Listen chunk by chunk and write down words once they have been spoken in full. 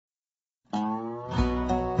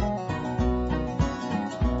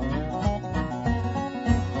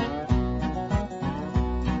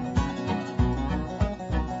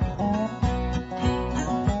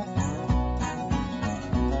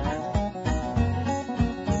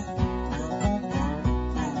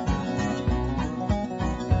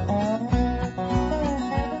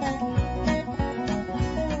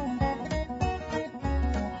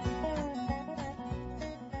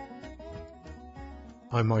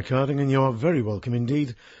I'm Mike Harding, and you are very welcome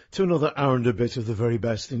indeed to another hour and a bit of the very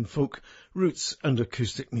best in folk, roots and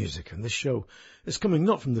acoustic music. And this show is coming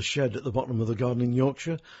not from the shed at the bottom of the garden in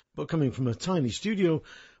Yorkshire, but coming from a tiny studio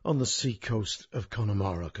on the sea coast of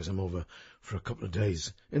Connemara, because I'm over for a couple of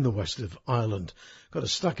days in the west of Ireland. Got a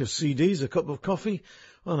stack of CDs, a cup of coffee,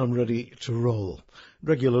 and I'm ready to roll.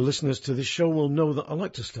 Regular listeners to this show will know that I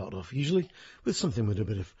like to start off usually with something with a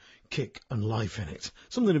bit of kick and life in it,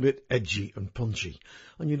 something a bit edgy and punchy,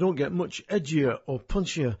 and you don't get much edgier or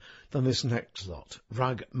punchier than this next lot,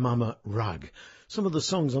 Rag Mama Rag. Some of the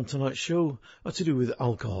songs on tonight's show are to do with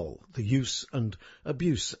alcohol, the use and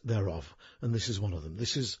abuse thereof, and this is one of them.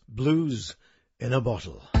 This is Blues in a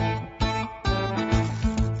Bottle.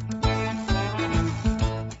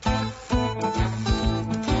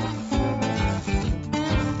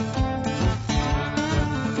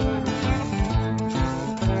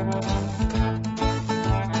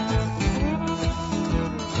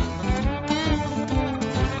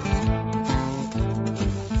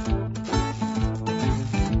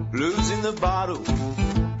 Bottle,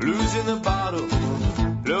 blues in the bottle,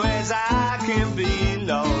 blue as I can be,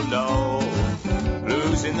 low, low.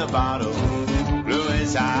 Blues in the bottle, blue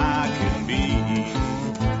as I can be.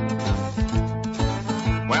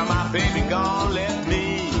 Well, my baby gone left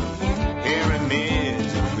me here in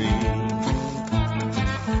misery.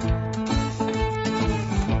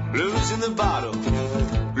 Blues in the bottle,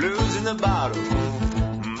 blues in the bottle,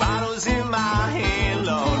 bottles in my hand,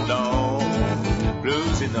 low, low.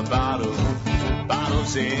 Blues in the bottle,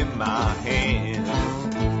 bottles in my hand.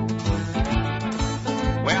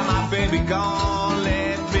 Well, my baby gone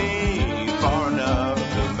left me for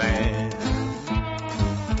another man.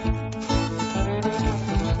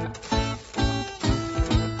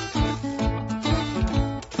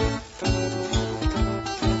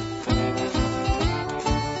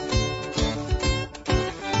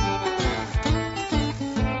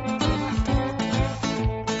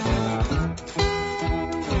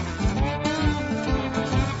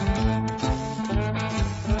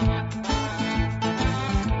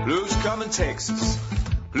 Texas,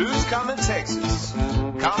 blues coming Texas,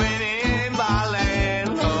 coming in by land,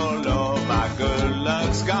 oh Lord, my good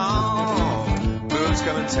luck's gone. Blues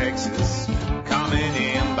coming Texas, coming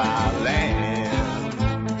in by land.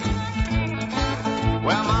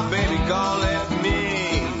 Well, my baby gone left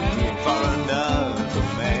me for another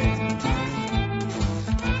man.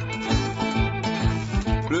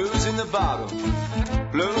 Blues in the bottle,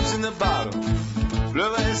 blues in the bottle,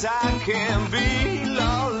 blue as I can be,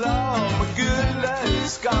 low, low. Good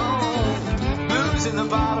luck's gone. Blues in the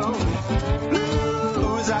bottle,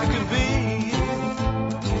 blue as I can be.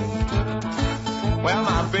 Well,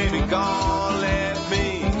 my baby gone left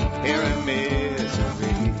me here in misery.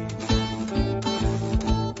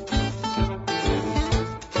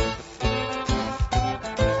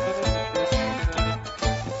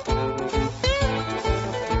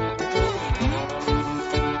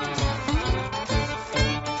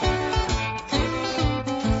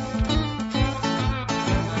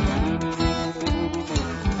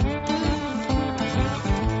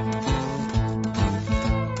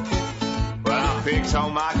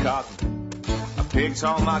 On my cotton, I picked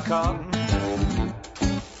on my cotton.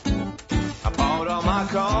 I bought all my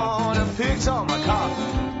corn and picked on my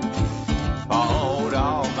cotton. Bought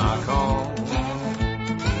all my corn.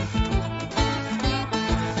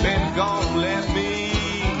 Been gone, left me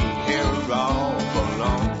here all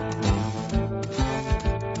alone.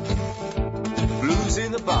 Blues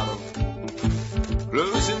in the bottle,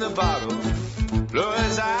 blues in the bottle, blue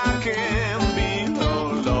as I can be.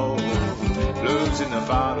 Blues in the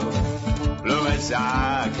bottle, blue as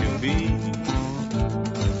I can be.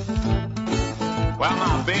 Well,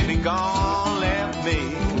 my baby gone left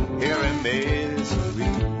me here in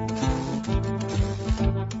misery.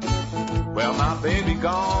 Well, my baby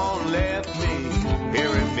gone left me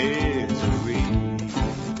here in misery.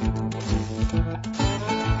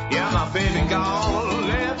 Yeah, my baby gone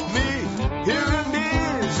left me here in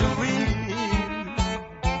misery.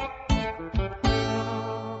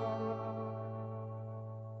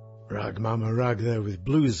 Rag Mama Rag there with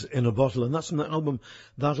Blues in a Bottle, and that's from the album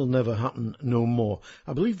That'll Never Happen No More.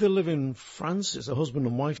 I believe they live in France. It's a husband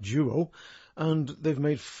and wife duo, and they've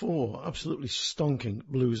made 4 absolutely stonking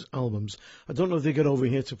blues albums. I don't know if they get over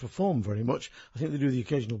here to perform very much. I think they do the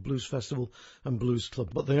occasional blues festival and blues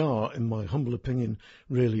club, but they are, in my humble opinion,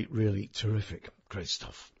 really, really terrific. Great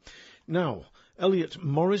stuff. Now, Elliot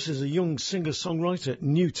Morris is a young singer-songwriter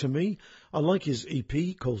new to me. I like his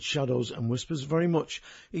EP called Shadows and Whispers very much.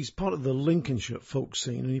 He's part of the Lincolnshire folk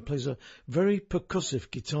scene and he plays a very percussive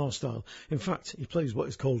guitar style. In fact, he plays what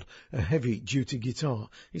is called a heavy-duty guitar.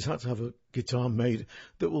 He's had to have a guitar made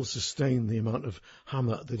that will sustain the amount of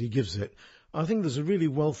hammer that he gives it. I think there's a really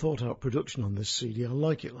well thought out production on this CD. I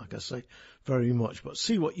like it, like I say, very much. But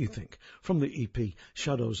see what you think. From the EP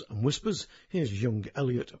Shadows and Whispers, here's young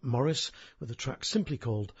Elliot Morris with a track simply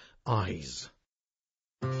called Eyes.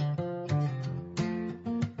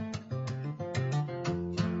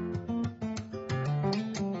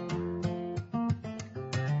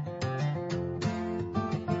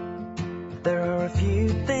 There are a few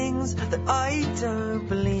things that I don't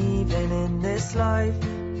believe in this life.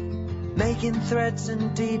 Making threats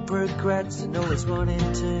and deep regrets and always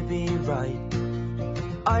wanting to be right.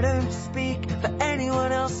 I don't speak for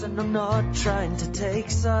anyone else and I'm not trying to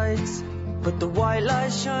take sides. But the white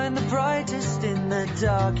lights shine the brightest in the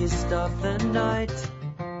darkest of the night.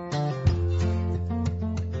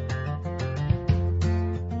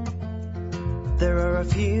 There are a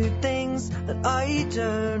few things that I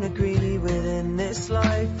don't agree with in this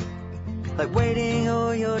life. Like waiting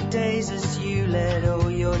all your days as you let all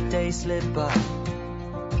your days slip by.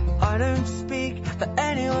 I don't speak for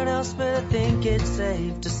anyone else, but I think it's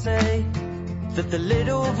safe to say that the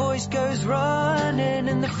little voice goes running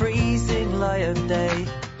in the freezing light of day.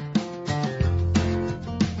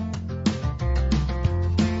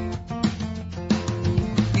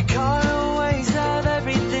 You can't always have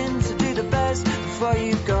everything to do the best with what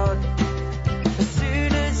you've got. As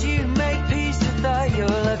soon as you make peace with that, you'll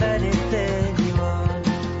have anything you want.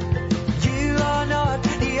 You are not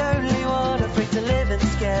the only one afraid to live and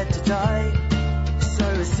scared to die. So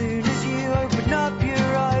as soon as you open up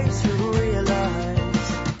your eyes, you'll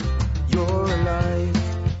realize you're alive.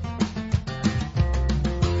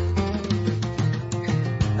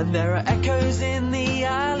 And there are echoes in the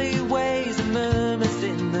alleyways and murmurs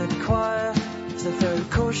in the choir. So throw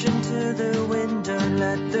caution to the wind, don't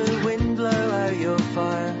let the wind blow out your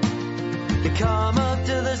fire. The calm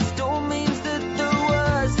after the storm means that the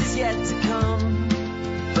worst is yet to come.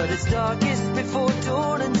 But it's darkest before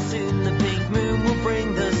dawn and soon the pink moon will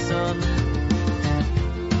bring the sun.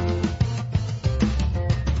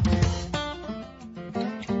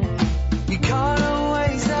 You can't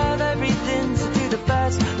always have everything to do the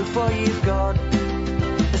best with what you've got.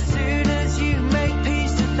 As soon as you make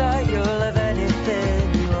peace with that, you'll have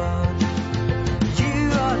anything you want.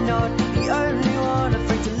 You are not the only one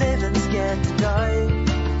afraid to live and scared to die.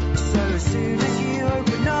 So as soon as you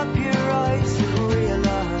open up your eyes, you'll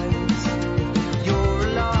realize you're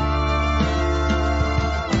alive.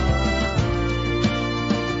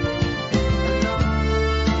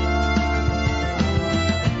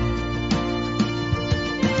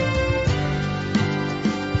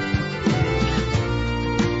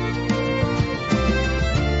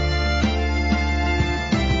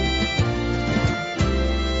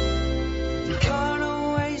 You can't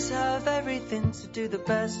always have everything to do the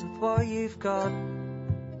best with what you've got.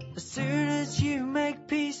 As soon as you make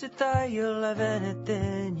peace with that, you'll have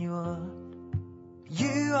anything you want.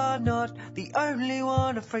 You are not the only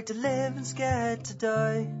one afraid to live and scared to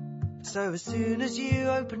die. So as soon as you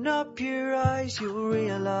open up your eyes, you'll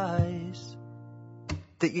realize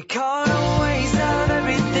that you can't always have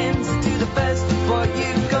everything to do the best with what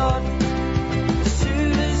you've got. As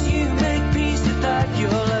soon as you make peace with that,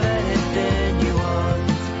 you'll have anything you want.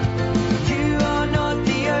 You are not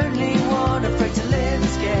the only one afraid to live and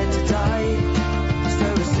scared to die. So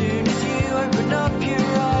as soon as you open up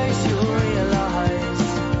your eyes, you'll realize.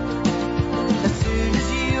 As soon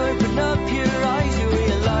as you open up your eyes, you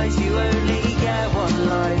realize you only get one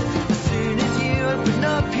life. As soon as you open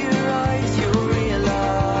up your eyes, you'll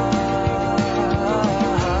realize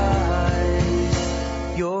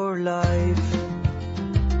your life.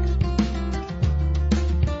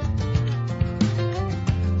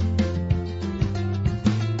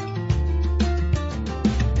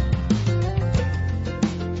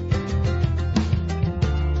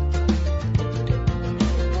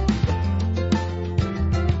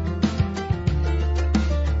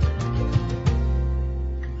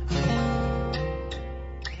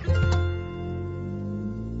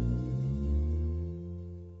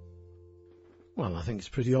 Well, I think it's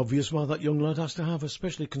pretty obvious why that young lad has to have a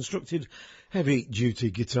specially constructed heavy-duty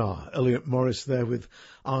guitar. Elliot Morris there with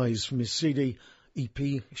Eyes from his CD,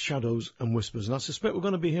 EP, Shadows and Whispers. And I suspect we're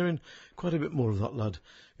going to be hearing quite a bit more of that lad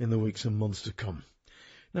in the weeks and months to come.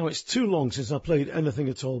 Now, it's too long since I played anything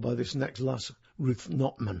at all by this next lass, Ruth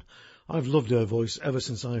Notman. I've loved her voice ever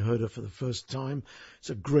since I heard her for the first time. It's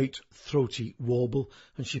a great throaty warble,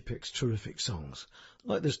 and she picks terrific songs,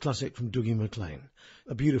 like this classic from Dougie MacLean,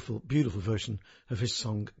 a beautiful, beautiful version of his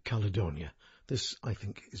song Caledonia. This, I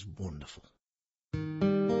think, is wonderful.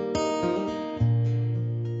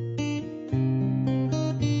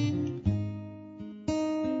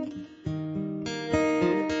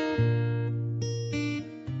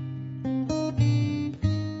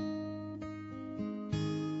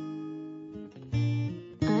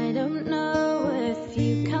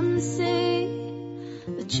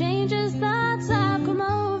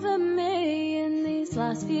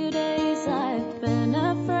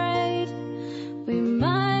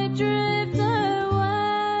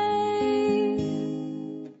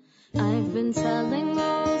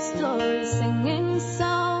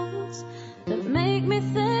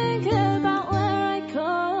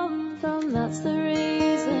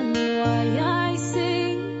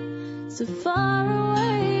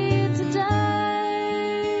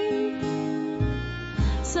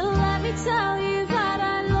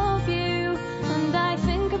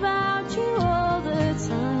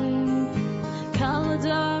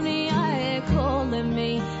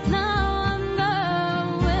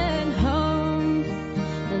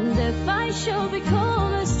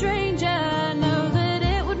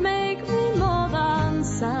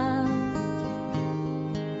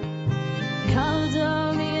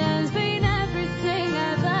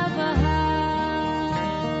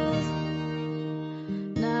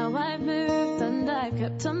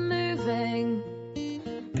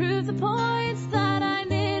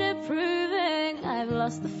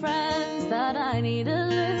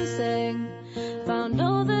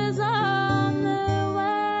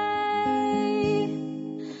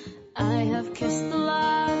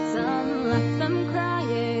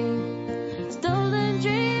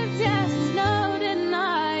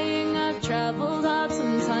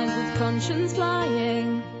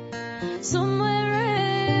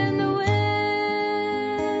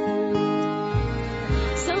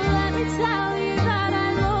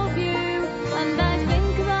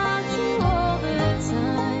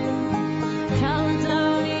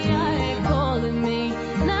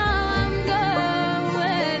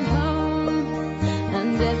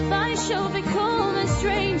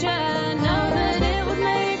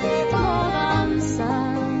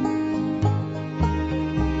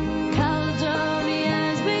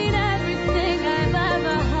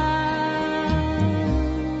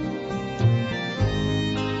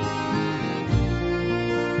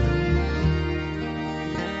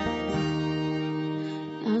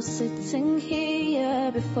 Sitting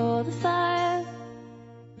here before the fire,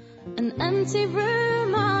 an empty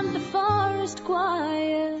room and the forest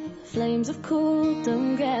choir. Flames have cooled,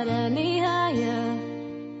 don't get any higher.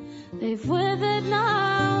 They've withered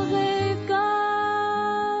now, they've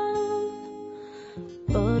gone.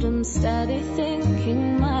 But I'm steady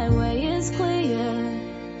thinking my way is clear,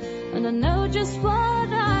 and I know just what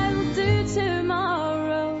I will do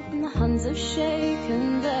tomorrow. And the hands have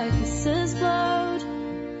shaken, their kisses flowed.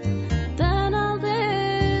 Then I'll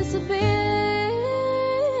disappear.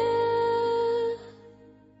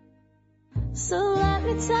 So let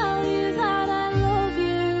me tell you that I love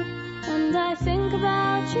you, and I think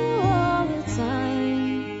about you all the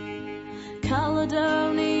time.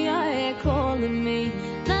 Caledonia, you're calling me.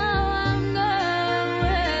 Now I'm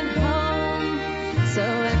going home. So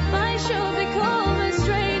if I should become a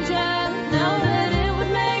stranger, know that it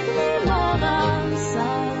would make me more than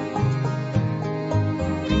sad.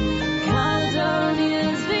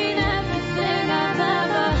 Caledonia's been everything I've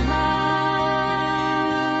ever had.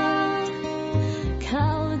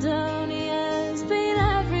 Caledonia's been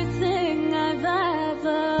everything I've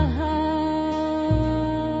ever had.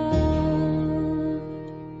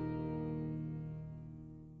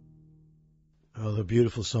 Oh, the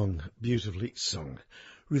beautiful song, beautifully sung.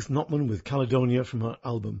 Ruth Notman with Caledonia from her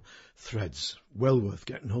album Threads. Well worth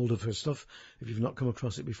getting hold of her stuff if you've not come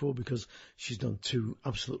across it before, because she's done 2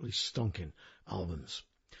 absolutely stonking albums.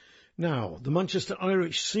 Now, the Manchester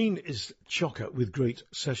Irish scene is chocker with great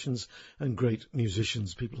sessions and great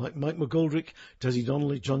musicians. People like Mike McGoldrick, Desi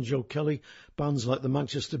Donnelly, John Joe Kelly, bands like the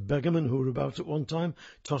Manchester Beggarmen, who were about at one time,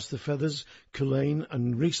 Toss the Feathers, Culane,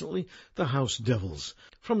 and recently the House Devils.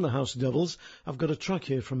 From the House Devils, I've got a track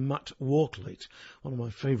here from Matt Walklate, one of my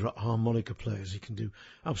favourite harmonica players. He can do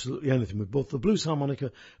absolutely anything with both the blues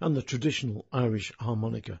harmonica and the traditional Irish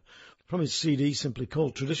harmonica. From his CD, simply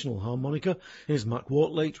called Traditional Harmonica, here's Matt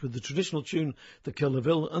Walklate with the traditional tune, The Kill the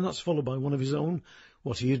Vill, and that's followed by one of his own,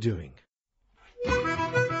 What Are You Doing?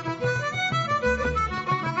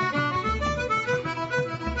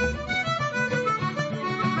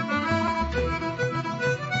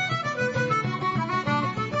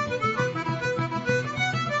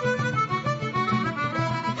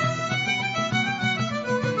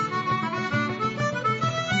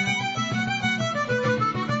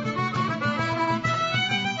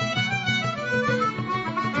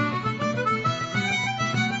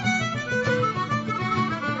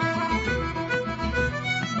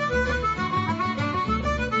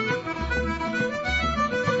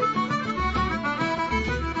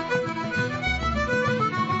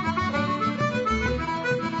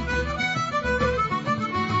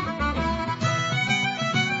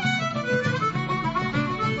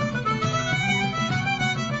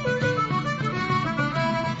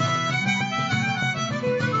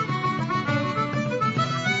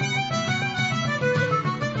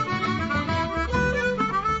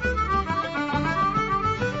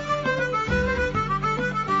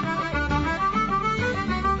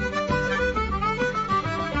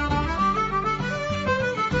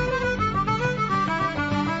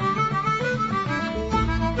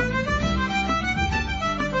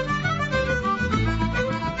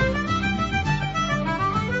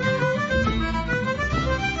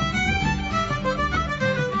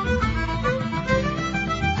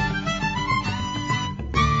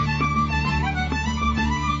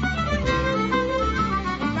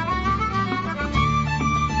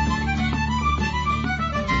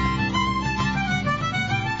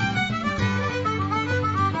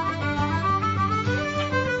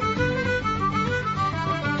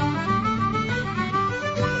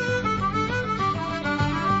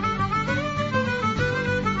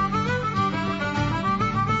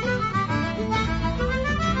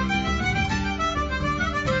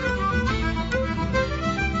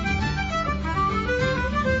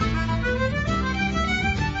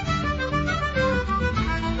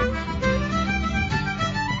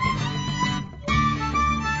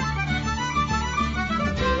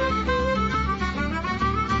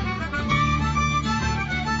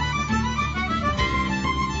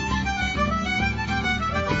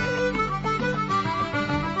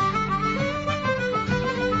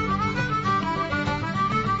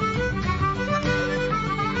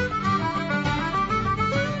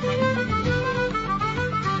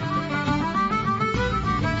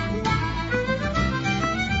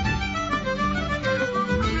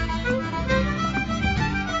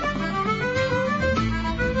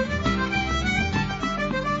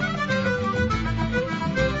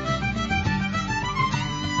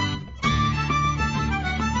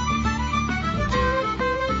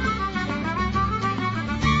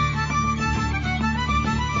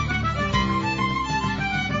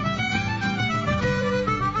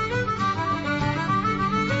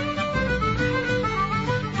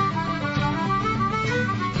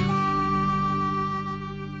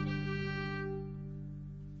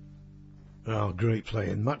 great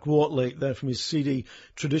playing. Mac Wortlake there from his CD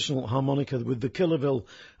Traditional Harmonica with the Killerville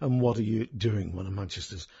and What Are You Doing, one of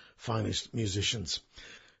Manchester's finest musicians.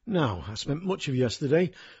 Now, I spent much of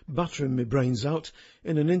yesterday battering my brains out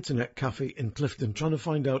in an internet cafe in Clifton trying to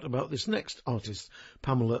find out about this next artist,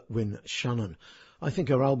 Pamela Wynne Shannon. I think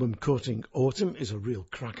her album Courting Autumn is a real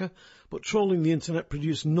cracker, but trawling the internet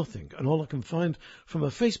produced nothing, and all I can find from her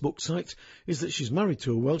Facebook site is that she's married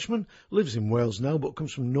to a Welshman, lives in Wales now, but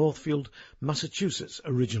comes from Northfield, Massachusetts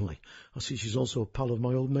originally. I see she's also a pal of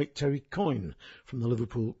my old mate Terry Coyne from the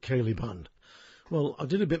Liverpool Ceilidh Band. Well, I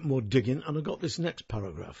did a bit more digging and I got this next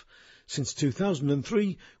paragraph. Since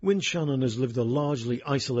 2003, Wynne Shannon has lived a largely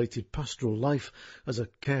isolated pastoral life as a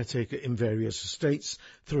caretaker in various estates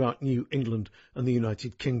throughout New England and the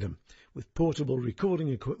United Kingdom. With portable recording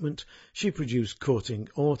equipment, she produced Courting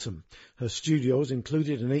Autumn. Her studios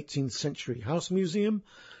included an 18th century house museum,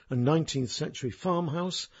 a 19th century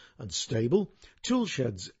farmhouse and stable, tool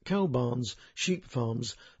sheds, cow barns, sheep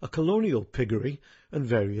farms, a colonial piggery and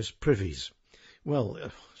various privies. Well,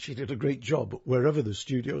 she did a great job wherever the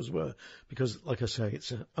studios were, because, like I say, it's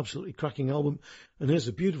an absolutely cracking album, and here's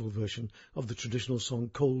a beautiful version of the traditional song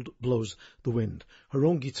Cold Blows the Wind. Her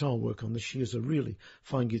own guitar work on this. She is a really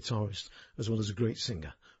fine guitarist, as well as a great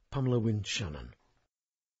singer. Pamela Wynne Shannon.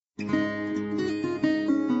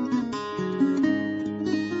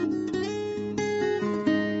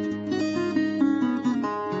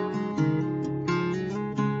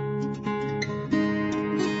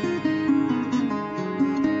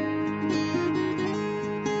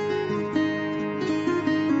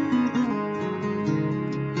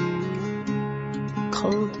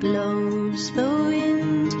 Blows the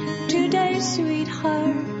wind today,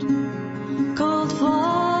 sweetheart. Cold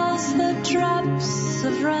falls the drops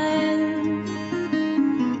of rain.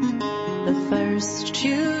 The first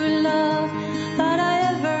true love that I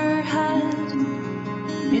ever had,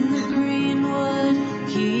 in the greenwood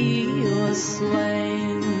he was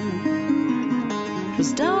slain.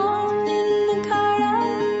 'Twas down in the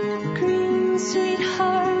garden green,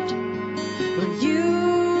 sweetheart, where you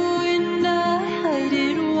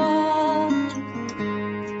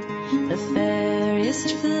the fairest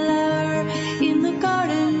flower in the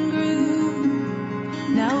garden grew,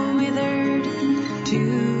 now withered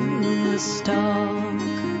to a stalk.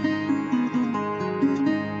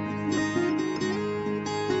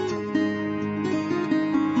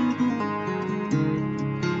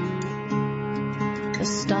 The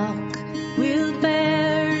stalk will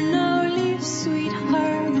bear no leaves,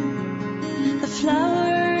 sweetheart, the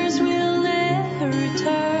flowers will never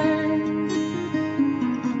return.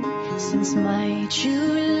 Since my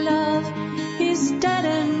true love is dead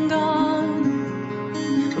and gone,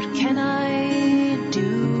 what can I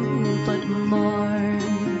do but mourn?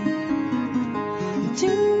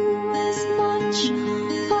 Do as much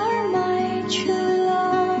for my true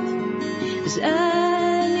love as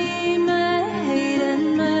any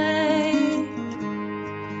maiden may.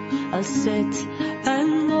 I'll sit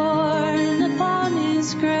and mourn upon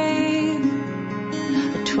his grave,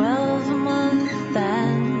 a 12-month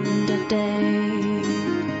and a day.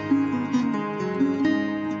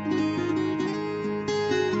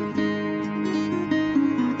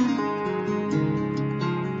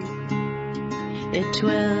 A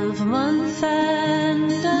 12-month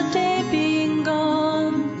and a day being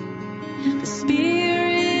gone, the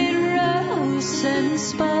spirit rose and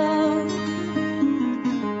spoke.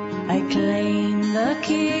 I claim the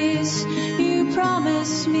kiss you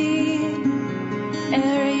promised me,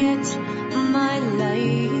 ere yet my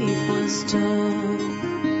life was took.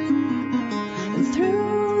 And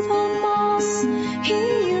through the moss he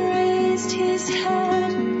raised his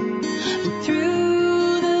head, and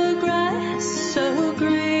through the grass so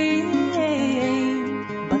green,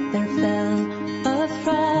 but there fell a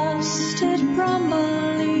frosted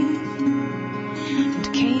bramble leaf,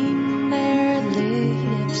 and came their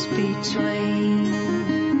lips between.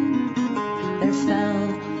 There fell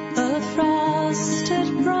a frosted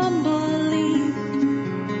bramble leaf,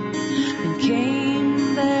 and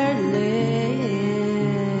came their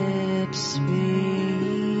lips between.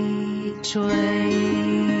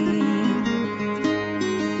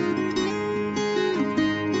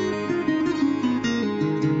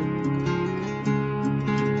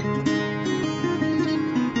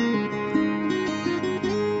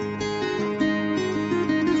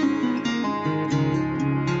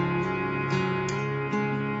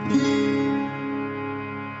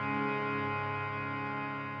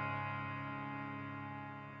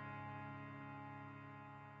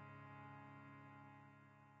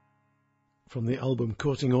 From the album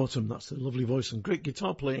Courting Autumn, that's the lovely voice and great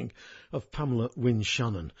guitar playing of Pamela Wynne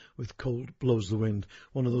Shannon with Cold Blows the Wind,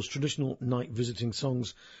 one of those traditional night visiting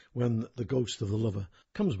songs when the ghost of the lover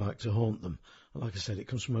comes back to haunt them. And like I said, it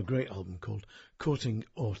comes from a great album called Courting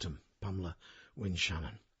Autumn, Pamela Wynne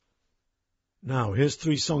Shannon. Now, here's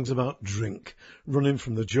 3 songs about drink, running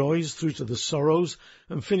from the joys through to the sorrows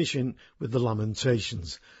and finishing with the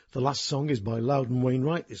lamentations. The last song is by Loudon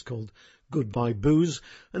Wainwright. It's called Goodbye Booze,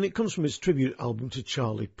 and it comes from his tribute album to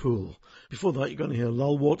Charlie Poole. Before that, you're going to hear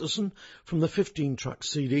Lal Waterson from the 15-track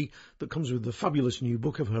CD that comes with the fabulous new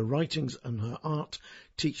book of her writings and her art,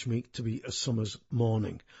 Teach Me to Be a Summer's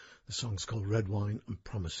Morning. The song's called Red Wine and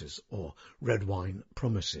Promises, or Red Wine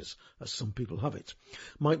Promises, as some people have it.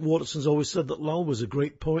 Mike Waterson's always said that Lal was a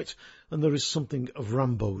great poet, and there is something of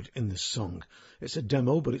Rimbaud in this song. It's a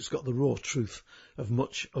demo, but it's got the raw truth of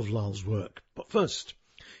much of Lal's work. But first,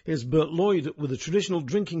 here's Bert Lloyd with a traditional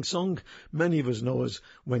drinking song many of us know as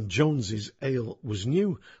When Jones's Ale Was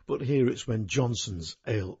New, but here it's When Johnson's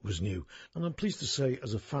Ale Was New. And I'm pleased to say,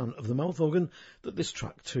 as a fan of the mouth organ, that this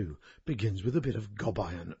track too begins with a bit of gob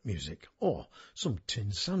iron music, or some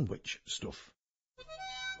tin sandwich stuff.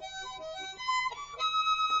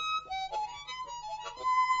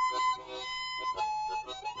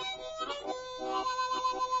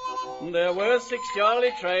 There were 6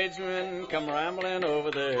 jolly tradesmen come rambling over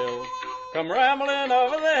the hill. Come rambling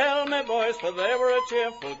over the hill, my boys, for they were a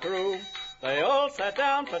cheerful crew. They all sat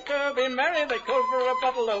down for to be merry. They called for a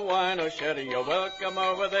bottle of wine or sherry. You're welcome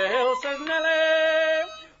over the hill, says Nelly,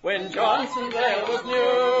 when Johnson's ale was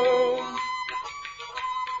new.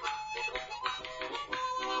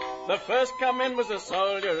 The first come in was a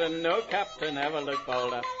soldier, and no captain ever looked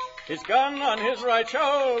bolder. His gun on his right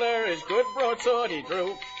shoulder, his good broadsword he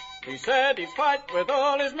drew. He said he'd fight with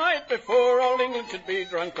all his might before old England should be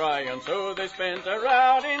drunk dry, and so they spent a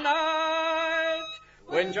rowdy night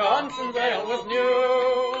when Johnson's ale was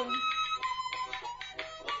new.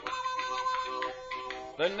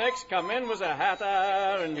 The next come in was a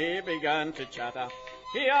hatter, and he began to chatter.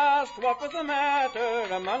 He asked what was the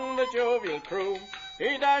matter among the jovial crew.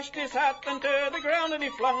 He dashed his hat into the ground, and he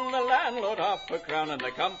flung the landlord half a crown, and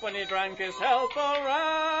the company drank his health all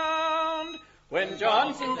round when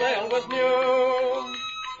Johnson's ale was new.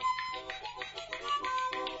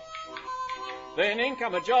 Then in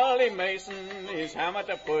come a jolly mason, his hammer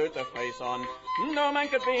to put a face on. No man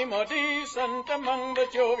could be more decent among the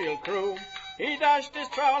jovial crew. He dashed his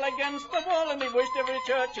trowel against the wall, and he wished every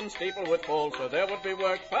church and steeple would fall, so there would be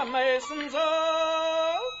work for masons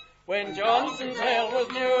all when Johnson's ale was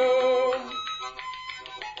new.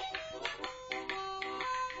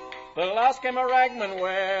 The last came a ragman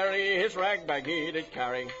wary, his rag bag he did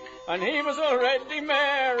carry, and he was already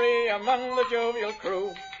merry among the jovial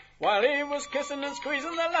crew. While he was kissing and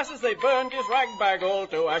squeezing the lasses, they burned his rag bag all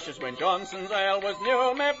to ashes when Johnson's ale was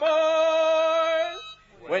new, me boys,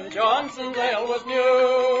 when Johnson's ale was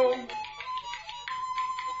new.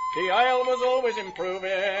 The ale was always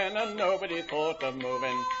improving, and nobody thought of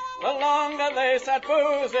moving. The longer they sat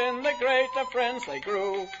boozing, the greater friends they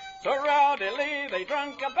grew. So rowdily they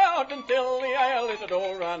drank about until the ale it had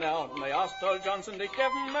all run out, and they asked old Johnson to give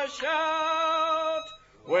 'em a shout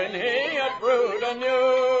when he had brewed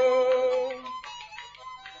anew.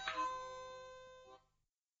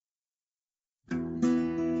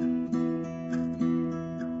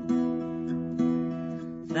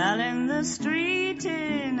 Fell in the street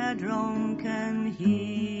in a drunken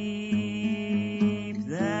heap.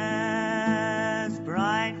 There's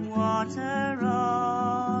bright water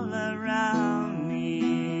all around me,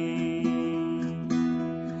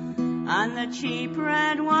 and the cheap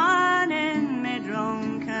red wine in me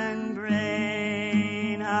drunken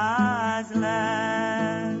brain has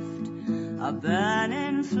left a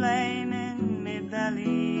burning flame in me belly.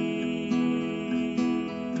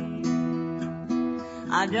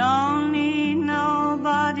 I don't need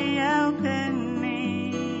nobody helping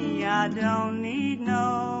me, I don't need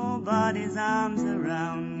nobody's arms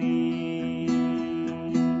around me.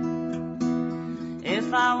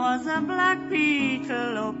 If I was a black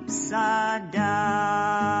beetle upside down,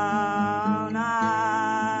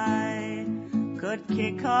 I could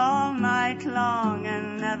kick all night long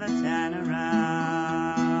and never turn around.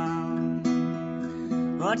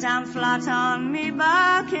 But I'm flat on me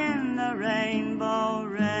back in the rainbow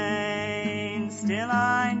rain. Still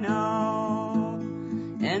I know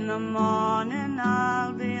in the morning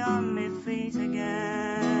I'll be on me feet again.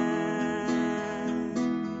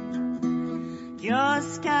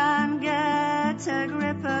 Just can't get a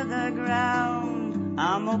grip of the ground.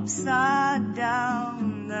 I'm upside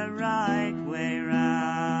down the right way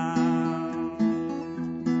round.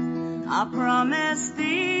 I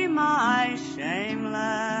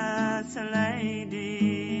shameless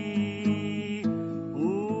lady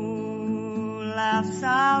who laughs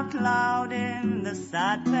out loud in the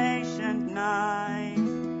sad patient night.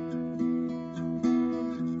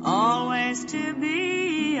 Always to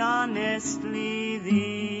be honestly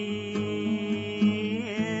thee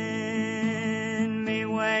in me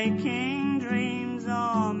waking dreams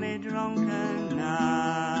or me drunken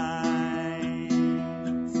nights.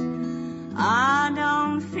 I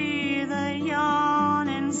don't fear the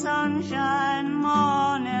yawning sunshine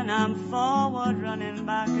morning, I'm forward running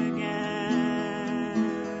back again.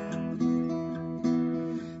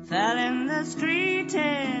 Fell in the street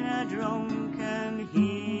in a drunken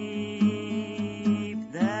heap,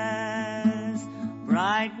 there's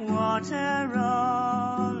bright water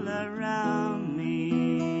all around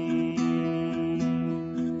me,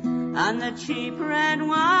 and the cheap red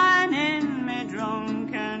wine in me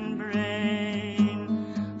drunken brain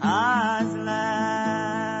has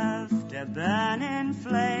left a burning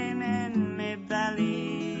flame in me belly.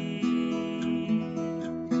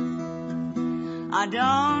 I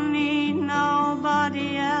don't need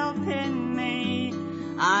nobody helping me,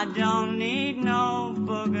 I don't need no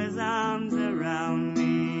bugger's arms around me.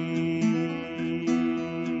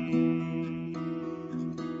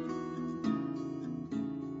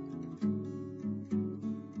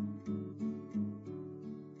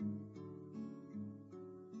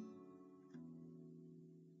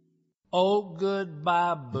 Oh,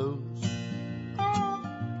 goodbye, booze,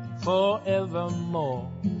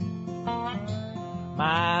 forevermore.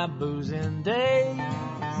 My boozing days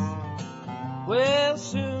will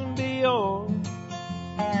soon be o'er.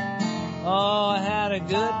 Oh, I had a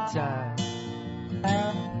good time,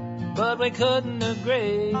 but we couldn't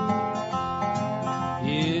agree.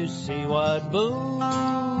 You see what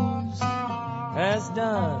booze has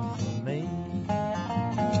done for me.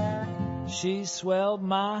 She swelled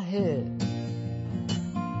my head,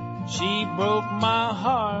 she broke my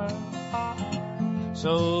heart.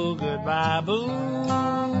 So goodbye, booze,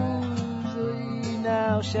 we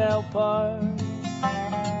now shall part.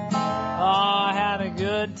 Oh, I had a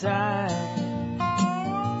good time,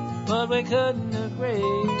 but we couldn't agree.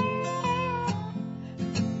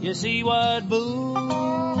 You see what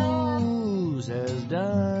booze has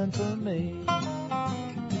done for me.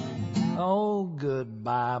 Oh,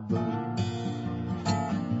 goodbye, booze,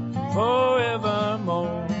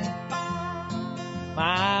 forevermore.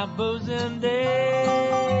 My boozing days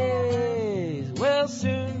will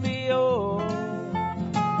soon be o'er.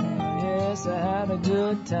 Yes, I had a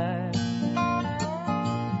good time,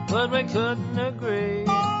 but we couldn't agree.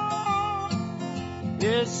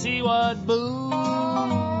 You see what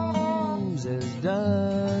booze has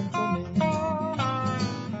done for me.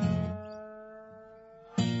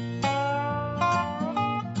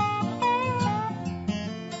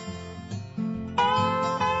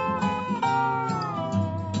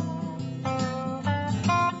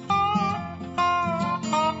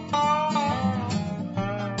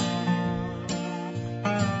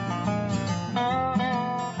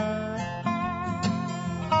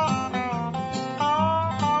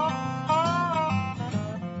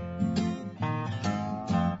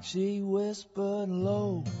 She whispered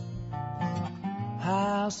low,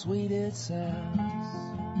 how sweet it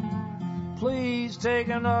sounds. Please take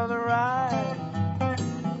another ride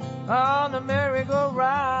on the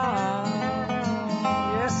merry-go-round.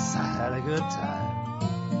 Yes, I had a good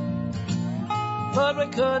time, but we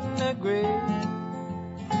couldn't agree.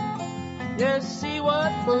 Yes, see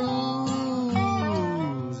what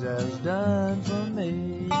booze has done for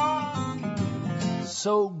me.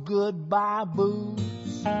 So goodbye, booze,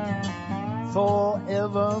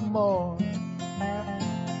 forevermore.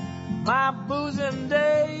 My boozing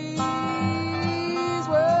days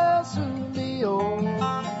will soon be over.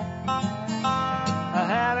 I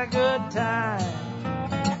had a good time,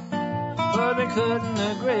 but we couldn't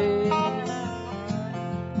agree.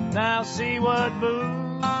 Now see what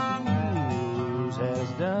booze has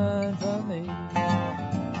done for me.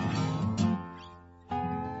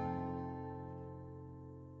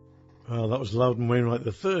 Well, that was Loudon Wainwright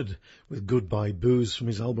III with Goodbye Booze from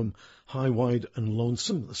his album High, Wide and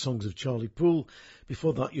Lonesome, the songs of Charlie Poole.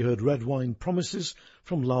 Before that you heard Red Wine Promises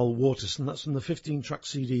from Lal Waterson. That's from the 15-track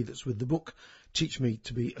CD that's with the book Teach Me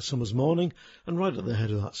to Be a Summer's Morning. And right at the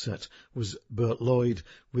head of that set was Bert Lloyd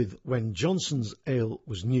with When Johnson's Ale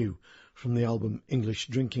Was New from the album English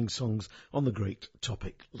Drinking Songs on the Great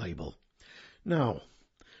Topic label. Now,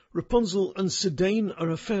 Rapunzel and Sedaine are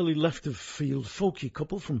a fairly left-of-field folky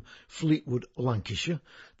couple from Fleetwood, Lancashire,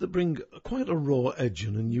 that bring quite a raw edge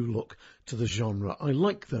and a new look to the genre. I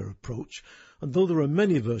like their approach, And though there are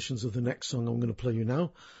many versions of the next song I'm going to play you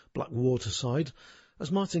now, Black Waterside,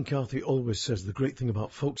 as Martin Carthy always says, the great thing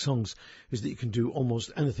about folk songs is that you can do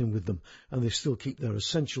almost anything with them and they still keep their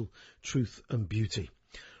essential truth and beauty.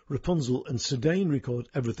 Rapunzel and Sedaine record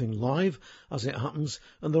everything live as it happens,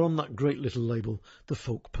 and they're on that great little label, the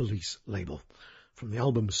Folk Police label. From the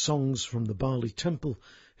album Songs from the Barley Temple,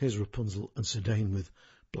 here's Rapunzel and Sedaine with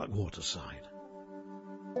Black Waterside.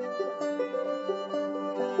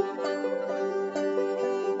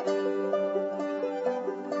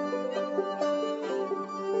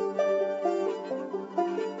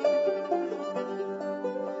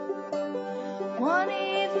 One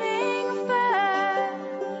evening fair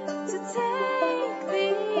to take the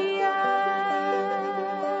air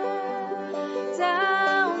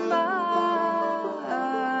down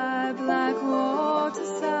by Black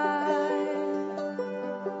Waterside.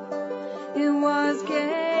 It was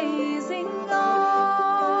gazing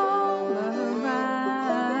all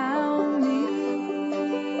around me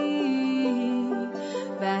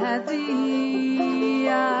that the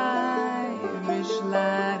Irish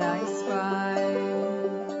lad I spied.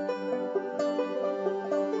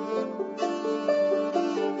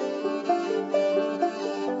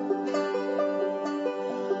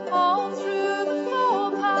 All through the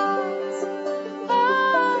foreparts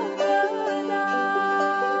of the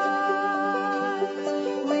night,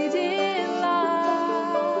 we did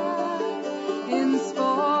lie in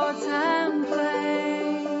sport and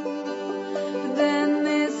play. But then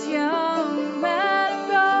this young man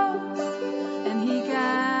rose, and he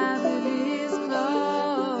gathered his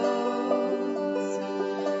clothes,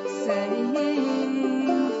 saying,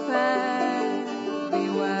 "Fare thee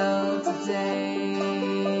well today."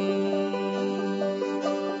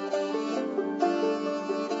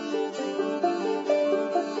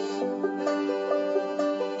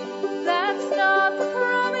 That's not the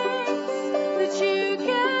promise that you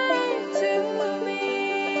gave to me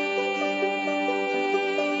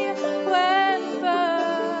when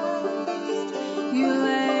first you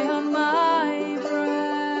lay on my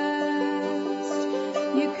breast.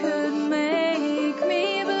 You could make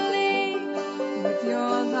me believe with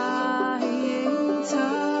your lying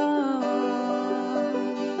tongue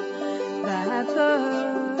that the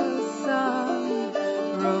sun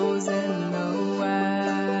rose in the west.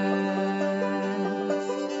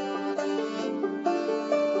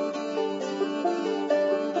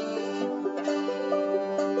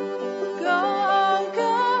 Go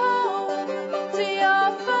home to your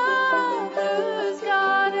father's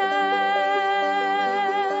garden.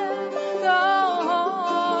 Go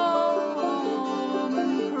home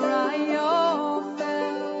and cry your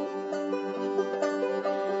fill,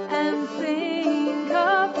 and think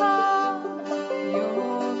upon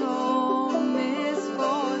your own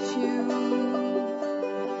misfortune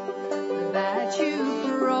that you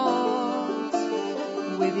brought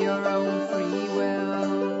with your own free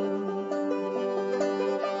will.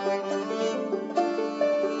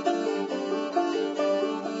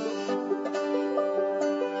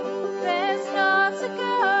 There's not a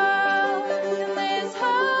girl in this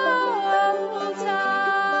whole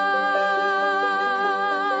town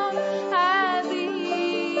as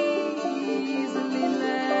easily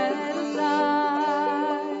led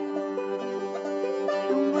aside.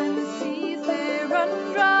 And when the seas they run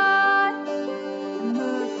dry and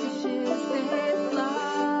the fishes they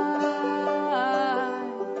fly,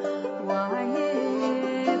 why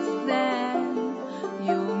it's then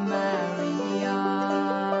you'll marry I.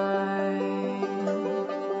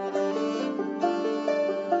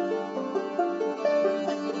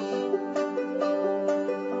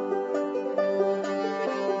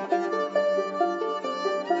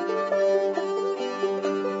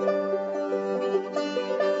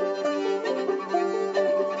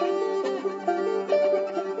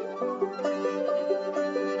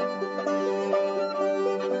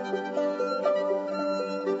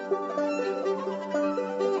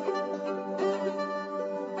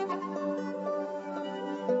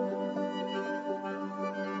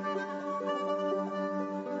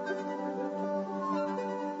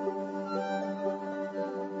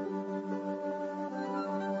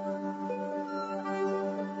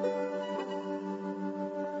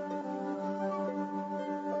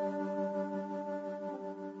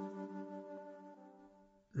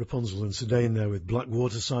 Rapunzel and Sedaine there with Black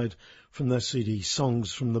Waterside from their CD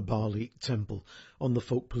Songs from the Barley Temple on the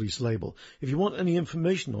Folk Police label. If you want any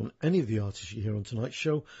information on any of the artists you hear on tonight's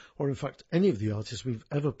show, or in fact any of the artists we've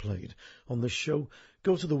ever played on this show,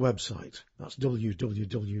 go to the website. That's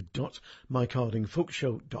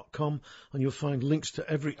www.mikehardingfolkshow.com, and you'll find links to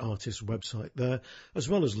every artist's website there, as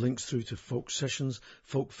well as links through to folk sessions,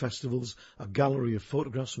 folk festivals, a gallery of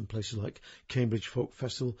photographs from places like Cambridge Folk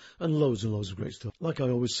Festival, and loads of great stuff. Like I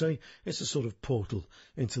always say, it's a sort of portal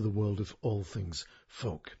into the world of all things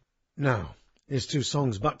folk. Now, here's two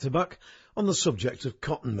songs back to back on the subject of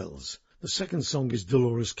cotton mills. The second song is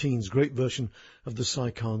Dolores Keane's great version of the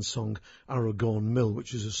Cy Khan song Aragorn Mill,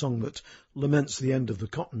 which is a song that laments the end of the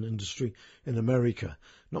cotton industry in America.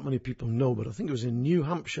 Not many people know, but I think it was in New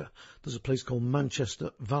Hampshire. There's a place called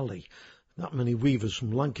Manchester Valley. That many weavers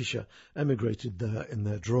from Lancashire emigrated there in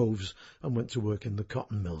their droves and went to work in the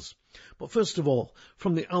cotton mills. But first of all,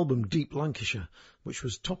 from the album Deep Lancashire, which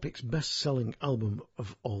was Topic's best-selling album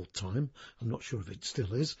of all time, I'm not sure if it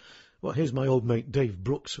still is, well, here's my old mate Dave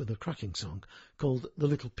Brooks with a cracking song called The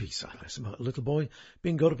Little Piecer. It's about a little boy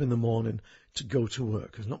being got up in the morning to go to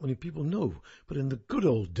work, as not many people know. But in the good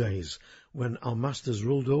old days, when our masters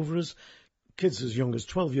ruled over us, kids as young as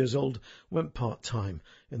 12 years old went part-time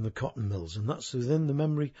in the cotton mills, and that's within the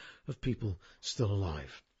memory of people still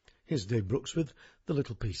alive. Here's Dave Brooks with The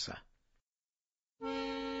Little Piecer.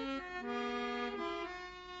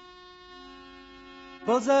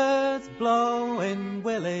 Buzzards blowing,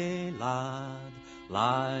 Willie lad,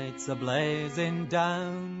 lights a blazing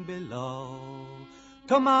down below.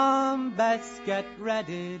 Come on, Bess, get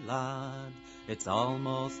ready, lad, it's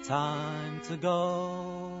almost time to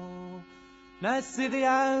go. Now see the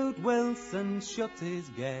out Wilson shut his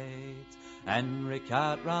gate, Henry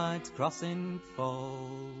Cartwright's crossing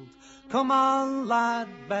fold. Come on, lad,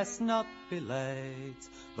 best not be late,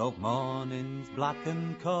 though morning's black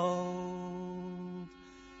and cold.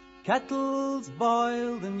 Kettle's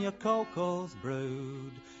boiled and your cocoa's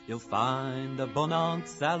brewed, you'll find a bun on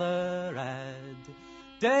cellar head.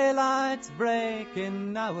 Daylight's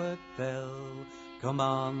breaking now at Phil, come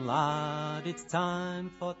on, lad, it's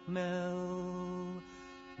time for the mill.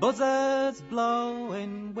 Buzzards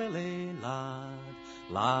blowing, Willie lad,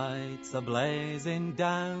 lights a blazing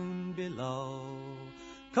down below.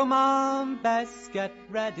 Come on, Bess, get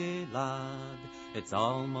ready, lad, it's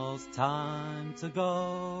almost time to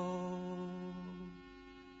go.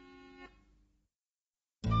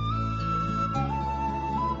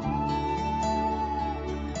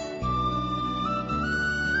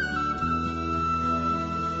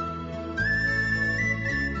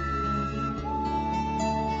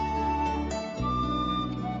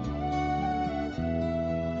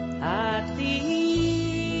 At the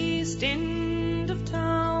east end of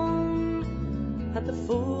town, at the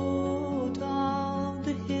foot of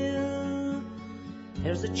the hill,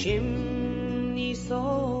 there's a chimney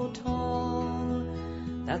so tall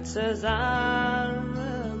that says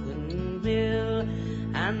Aragorn Mill,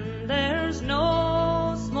 and there's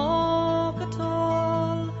no smoke at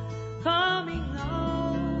all coming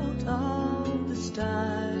out of the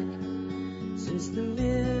stack since the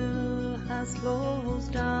mill has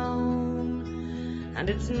closed down, and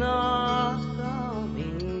it's not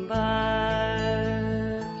coming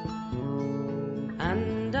back.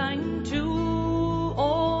 And I'm too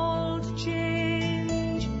old to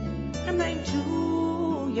change, and I'm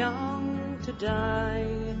too young to die.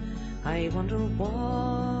 I wonder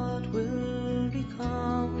what will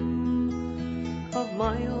become of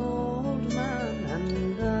my old man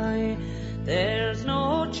and I. There's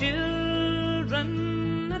no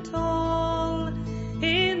children at all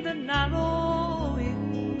in the narrow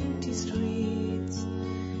empty streets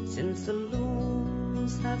since the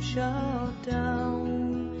looms have shut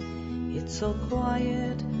down. It's so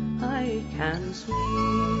quiet I can't sleep.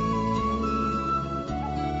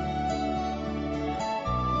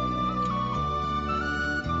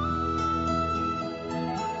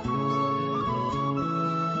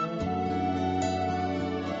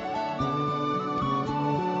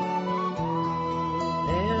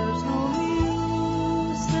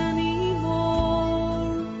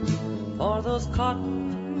 Those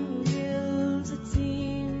cotton mills, it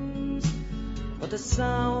seems, but the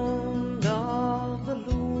sound of the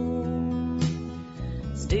loom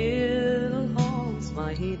still haunts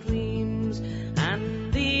my dreams,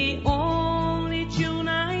 and the only tune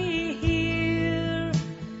I hear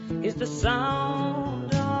is the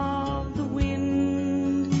sound of the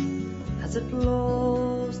wind as it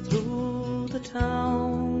blows through the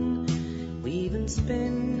town. Weave and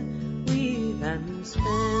spin, weave and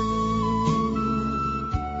spin.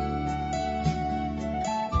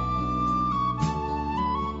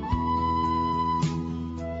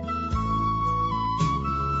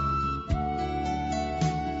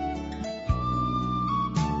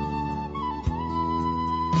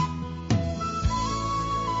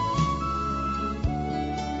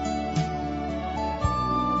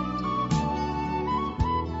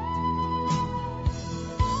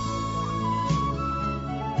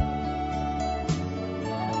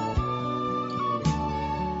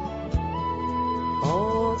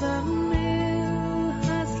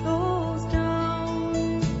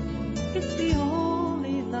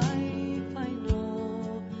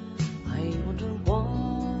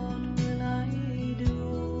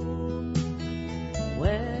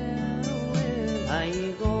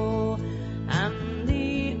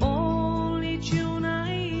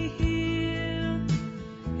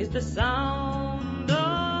 the sound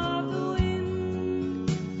of the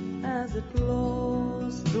wind as it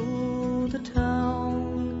blows through the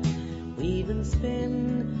town. Weave and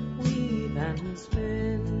spin, weave and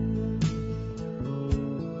spin.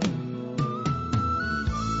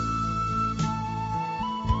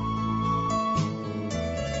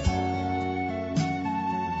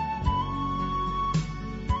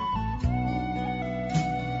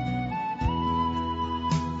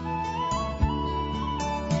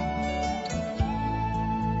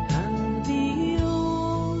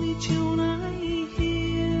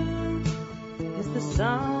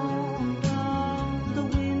 Sound of the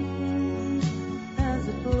wind as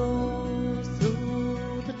it blows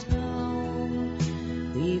through the town.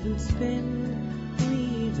 Weave and spin,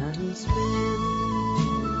 weave and spin.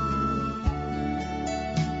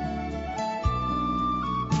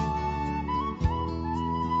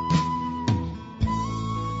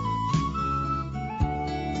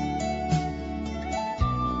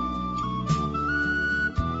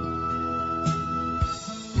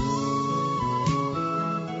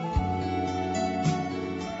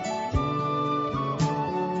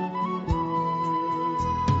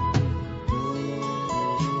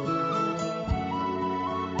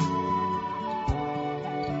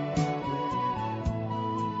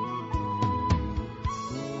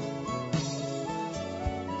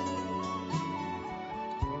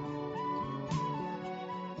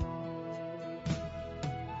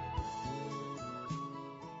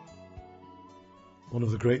 One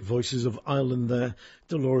of the great voices of Ireland there,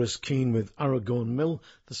 Dolores Keane with Aragorn Mill,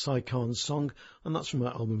 the Cy Khan song, and that's from her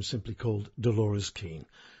album simply called Dolores Keane.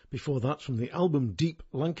 Before that, from the album Deep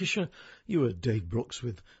Lancashire, you heard Dave Brooks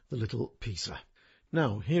with The Little Piecer.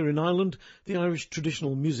 Now, here in Ireland, the Irish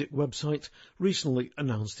Traditional Music website recently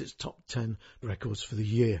announced its top 10 records for the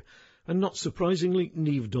year, and not surprisingly,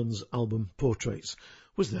 Niamh Dunn's album Portraits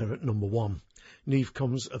was there at number 1. Niamh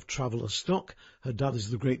comes of Traveller stock. Her dad is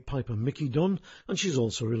the great piper Mickey Dunn, and she's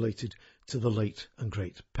also related to the late and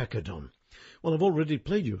great Pekka Dunn. Well, I've already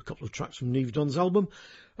played you a couple of tracks from Niamh Dunn's album,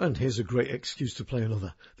 and here's a great excuse to play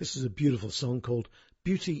another. This is a beautiful song called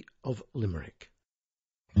Beauty of Limerick.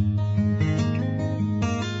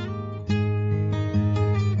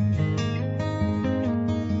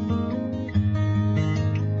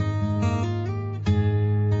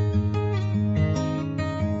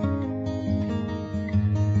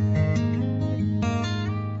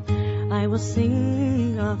 I will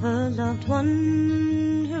sing of a loved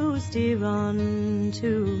one who's dear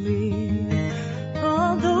unto me.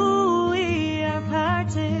 Although we are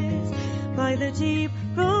parted by the deep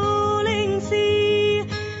rolling sea,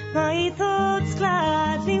 my thoughts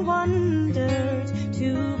gladly wandered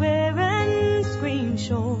to Erin's green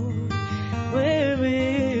shore. Where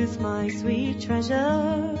is my sweet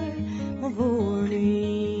treasure of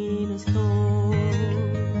Ornina's thorn?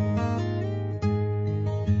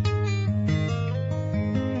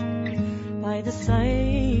 By the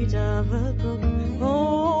side of a brook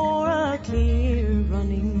or a clear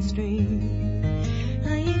running stream,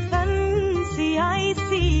 I fancy I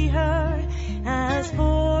see her as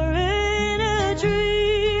for in a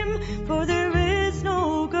dream. For there is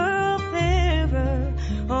no girl fairer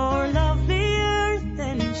or lovelier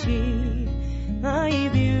than she, my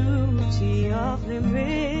beauty of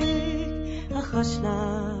Limerick, a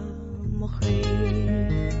Chashna Mochri.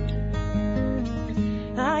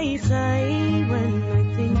 I sigh when I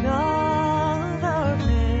think of our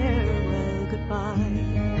farewell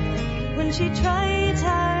goodbye, when she tried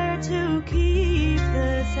hard to keep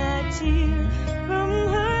the sad tear from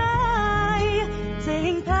her eye,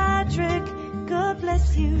 saying, Patrick, God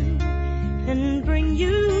bless you, and bring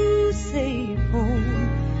you safe home,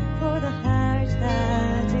 for the heart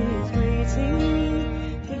that is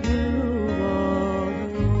waiting for you all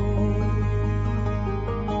alone.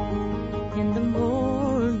 In the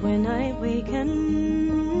morn when I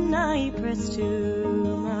waken, I press to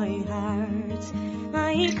my heart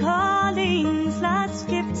my calling's last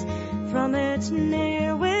gift, from it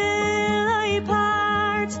ne'er will I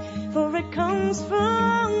part, for it comes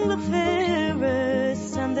from the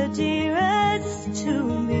fairest and the dearest to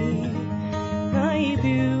me, my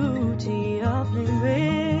beauty of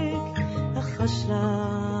Limerick, a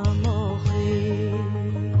Chashla Mochri.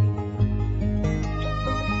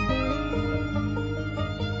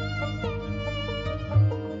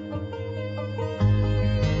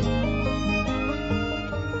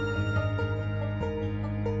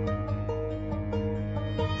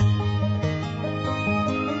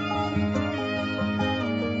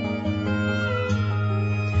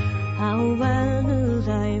 How well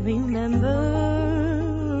I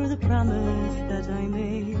remember the promise that I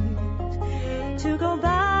made to go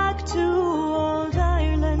back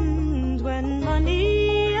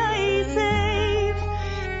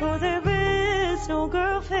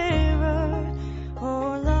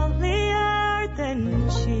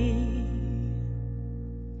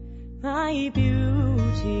my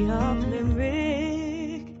beauty of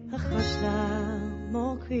Limerick, a chashla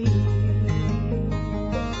mo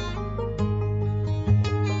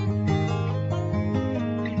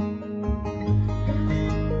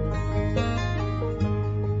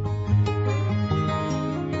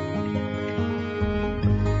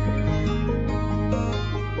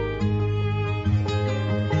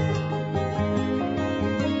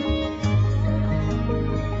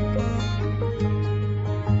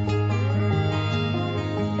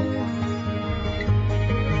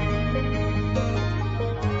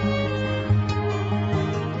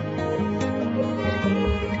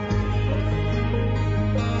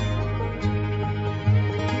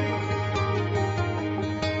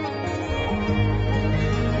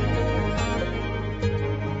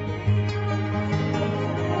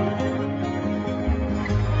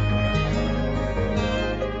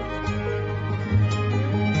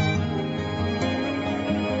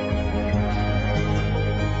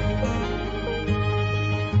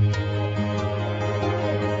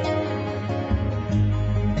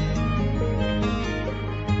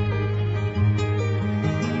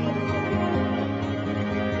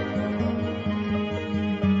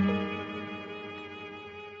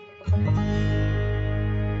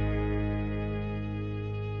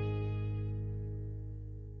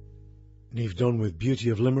Niamh Dunn with Beauty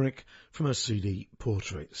of Limerick from her CD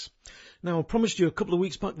Portraits. Now, I promised you a couple of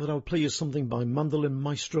weeks back that I would play you something by mandolin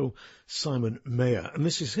maestro Simon Mayer, and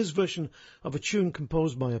this is his version of a tune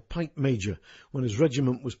composed by a pipe major when his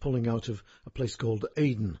regiment was pulling out of a place called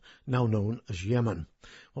Aden, now known as Yemen.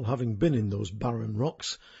 Well, having been in those barren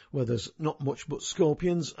rocks where there's not much but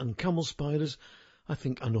scorpions and camel spiders, I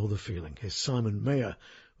think I know the feeling. Here's Simon Mayer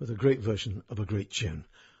with a great version of a great tune,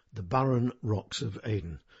 The Barren Rocks of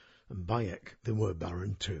Aden. And Bayek, they were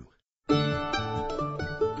barren too.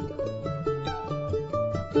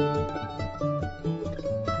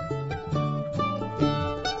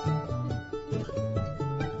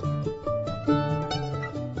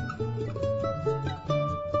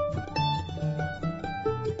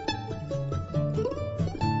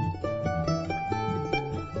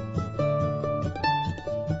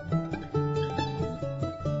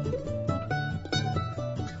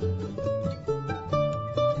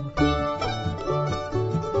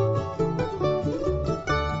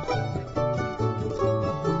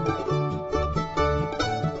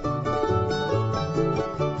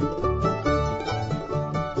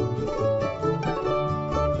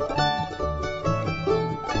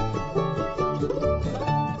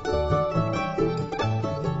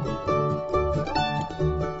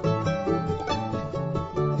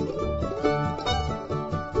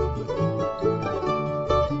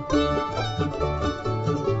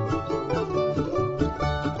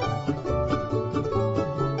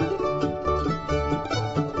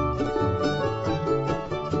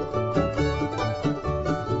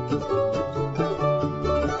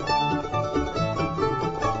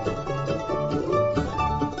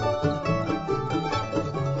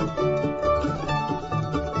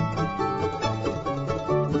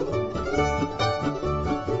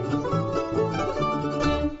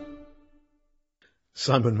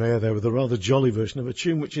 Simon Mayer there with a rather jolly version of a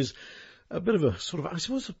tune which is a bit of a sort of, I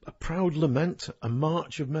suppose, a proud lament, a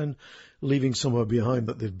march of men leaving somewhere behind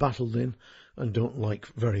that they've battled in and don't like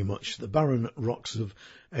very much. The Barren Rocks of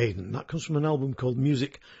Aden. That comes from an album called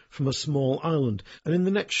Music from a Small Island. And in the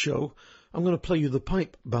next show, I'm going to play you the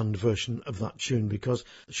pipe band version of that tune because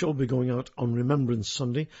the show will be going out on Remembrance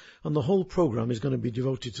Sunday and the whole programme is going to be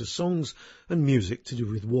devoted to songs and music to do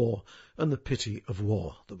with war and the pity of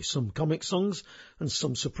war. There'll be some comic songs and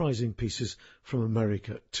some surprising pieces from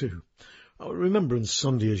America too. Remembrance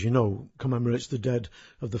Sunday, as you know, commemorates the dead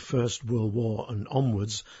of the First World War and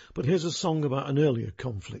onwards, but here's a song about an earlier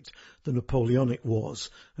conflict, the Napoleonic Wars,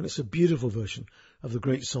 and it's a beautiful version of the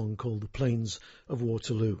great song called The Plains of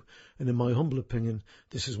Waterloo. And in my humble opinion,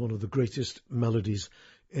 this is one of the greatest melodies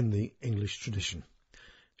in the English tradition.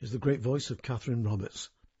 Is the great voice of Catherine Roberts.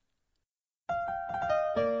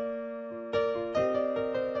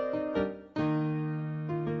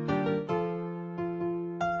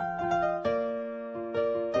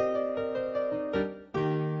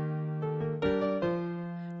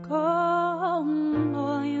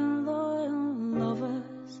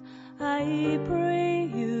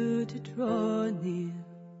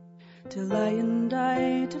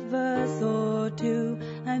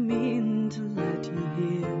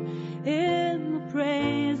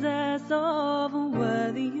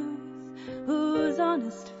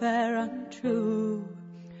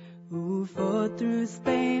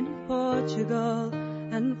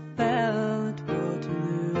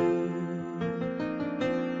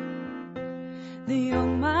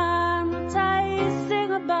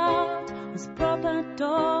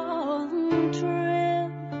 dull and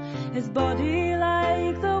trim, his body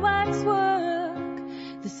like the waxwork.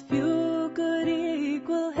 This few could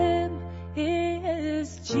equal him.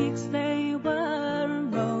 His cheeks, they were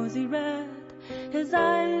rosy red, his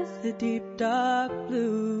eyes a deep dark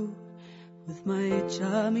blue. With my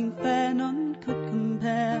charming fair none could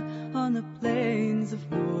compare on the plains of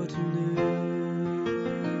Waterloo.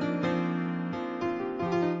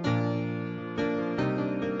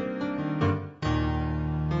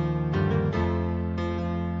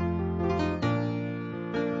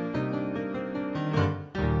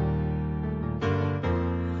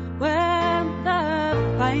 When the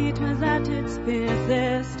fight was at its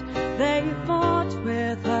fiercest, they fought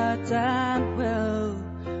with heart and will.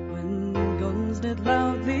 When guns did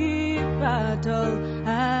loudly rattle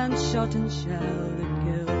and shot and shelled and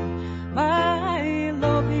kill, my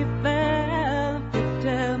love he fell a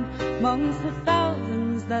victim amongst the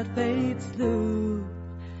thousands that fate slew.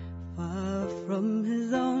 Far from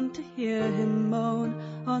his own to hear him moan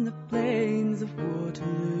on the plains of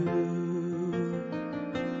Waterloo.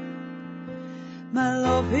 My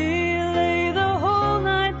love he lay the whole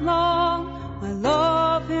night long, my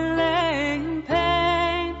love he lay in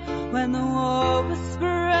pain. When the war was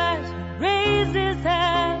spread, he raised his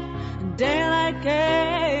head, and daylight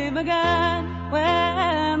came again.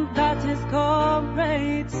 When that his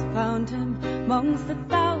comrades found him amongst the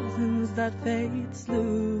thousands that fate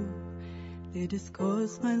slew, they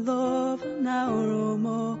discoursed my love an hour or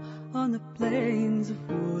more on the plains of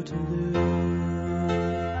Waterloo.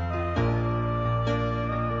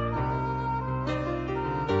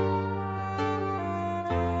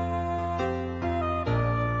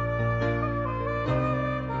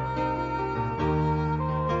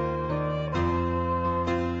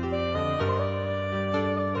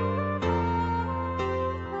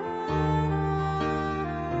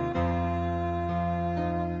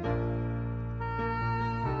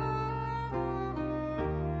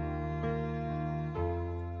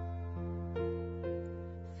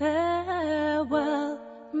 Farewell,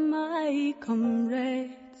 my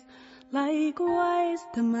comrades, likewise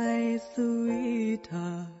to my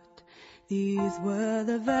sweetheart. These were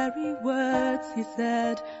the very words he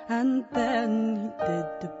said, and then he did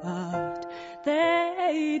depart.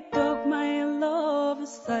 They dug my love a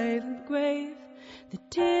silent grave, the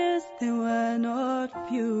tears they were not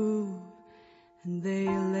few, and they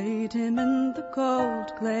laid him in the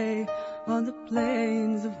cold clay on the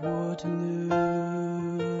plains of Waterloo.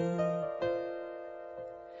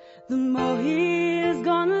 The more he is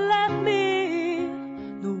gonna let me,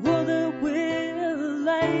 the other will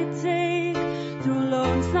I take. Through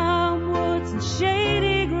lonesome woods and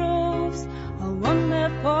shady groves, I'll wander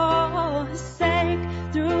for his sake.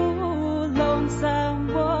 Through lonesome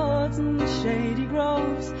woods and shady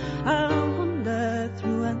groves, I'll wander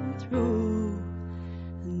through and through,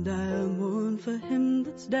 and I'll mourn for him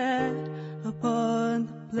that's dead upon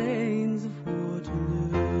the plains of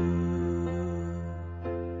Waterloo.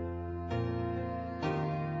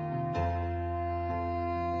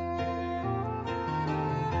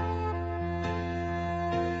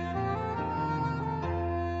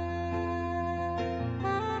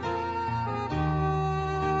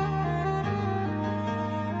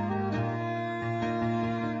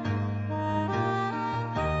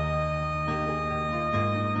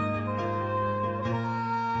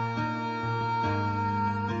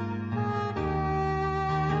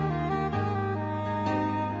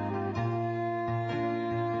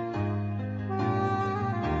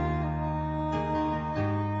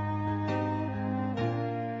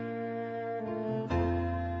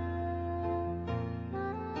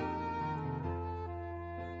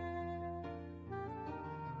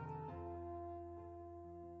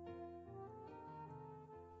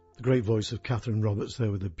 The great voice of Catherine Roberts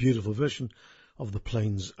there with a beautiful version of The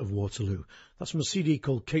Plains of Waterloo. That's from a CD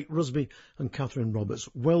called Kate Rusby and Catherine Roberts.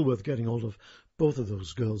 Well worth getting hold of, both of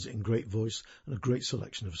those girls in great voice and a great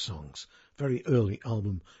selection of songs. Very early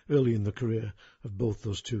album, early in the career of both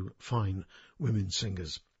those two fine women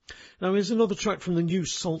singers. Now here's another track from the new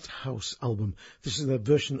Salt House album. This is their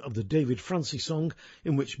version of the David Francie song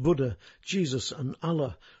in which Buddha, Jesus and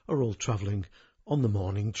Allah are all travelling on the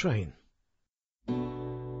morning train.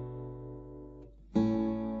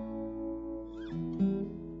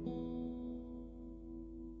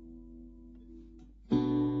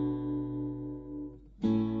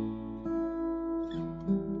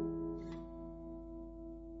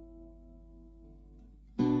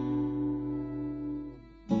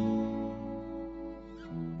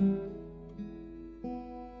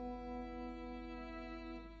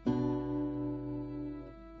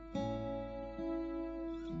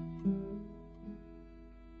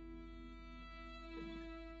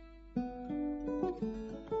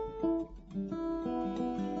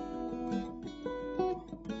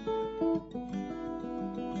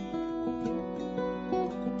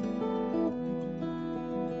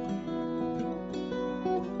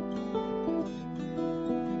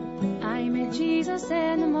 Jesus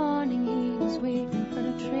in the morning, he was waiting for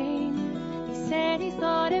the train. He said he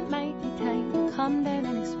thought it might be time to come down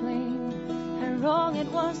and explain how wrong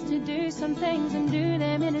it was to do some things and do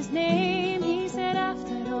them in his name. He said,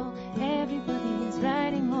 after all, everybody is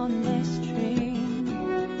riding on this train.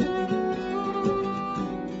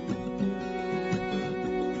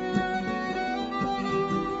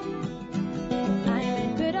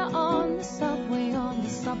 On the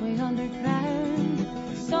subway underground.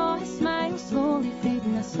 I saw his smile slowly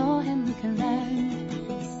fading, I saw him look around.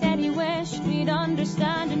 He said he wished we'd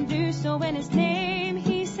understand and do so in his name.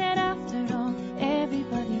 He said, after all,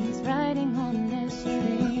 everybody's riding on this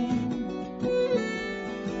train.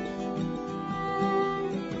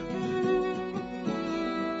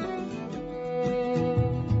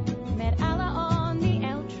 Met Ella on the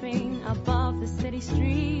L train above the city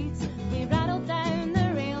streets. We rattled down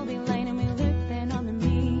the railway line and we looked then on the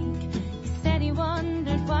meek. He said he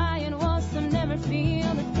wondered why it was some never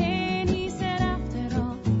feel the pain. He said, after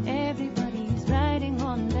all, everybody's riding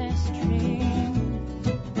on this train.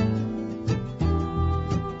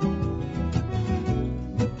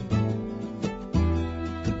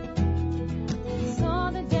 He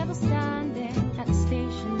saw the devil standing at the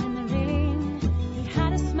station in the rain. He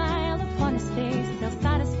had a smile upon his face, still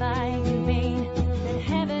satisfying in vain. That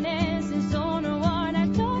heaven is his own reward, I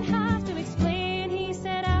don't have to explain. He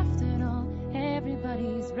said, after all,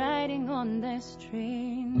 everybody's riding on this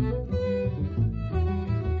train.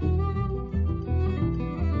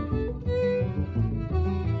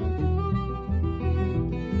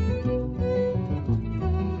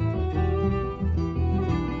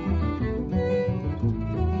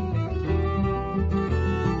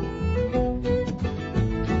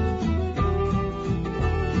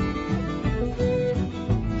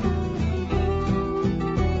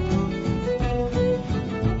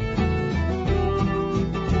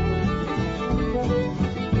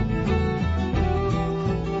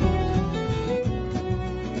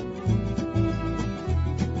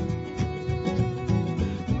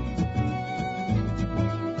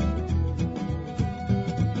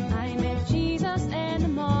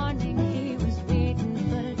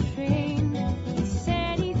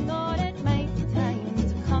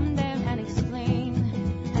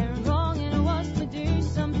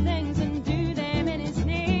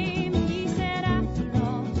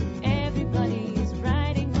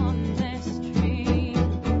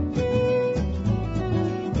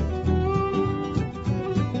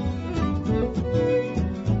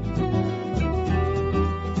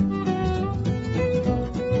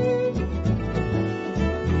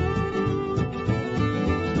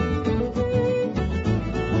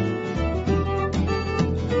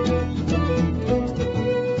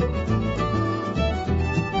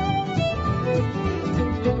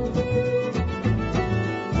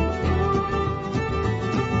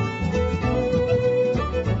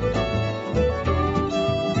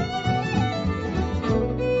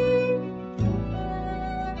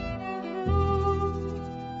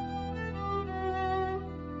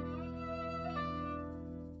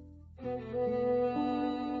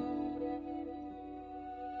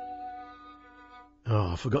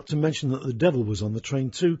 I forgot to mention that the devil was on the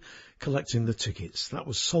train too, collecting the tickets. That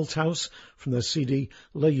was Salthouse from their CD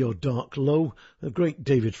Lay Your Dark Low, the great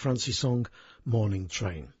David Francis song Morning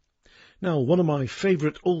Train. Now, one of my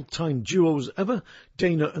favourite old-time duos ever,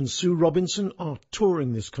 Dana and Sue Robinson, are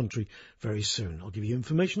touring this country very soon. I'll give you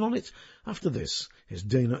information on it after this. Here's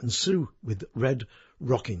Dana and Sue with Red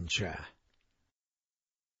Rocking Chair.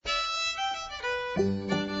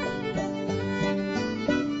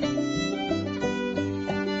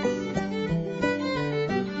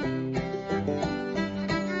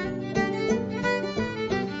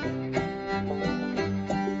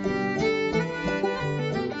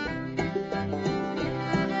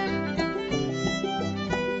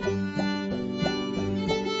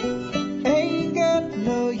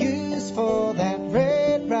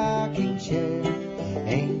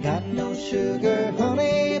 Sugar,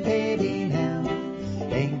 honey, baby, now.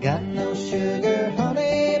 Ain't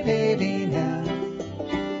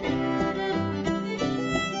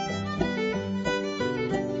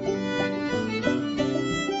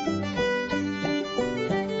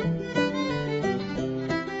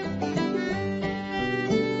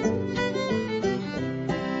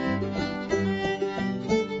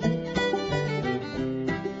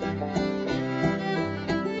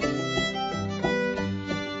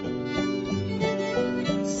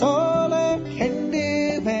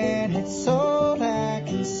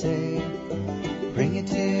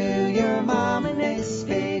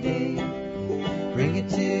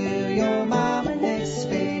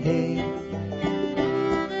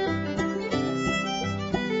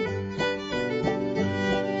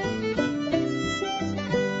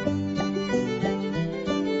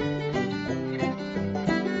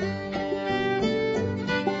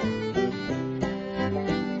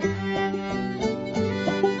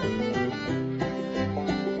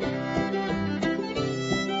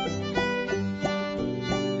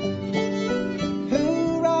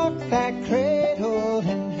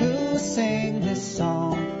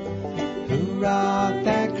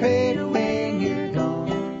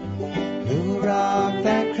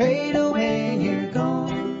when you're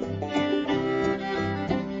gone.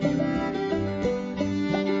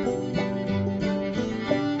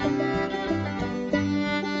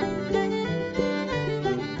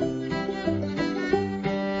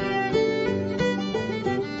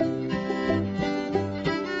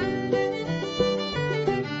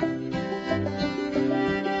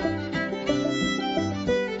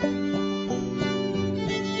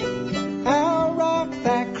 I'll rock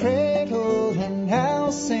that cradle and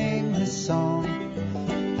I'll sing the song.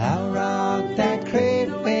 I'll rock that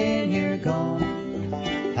cradle when you're gone.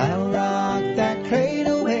 I'll rock that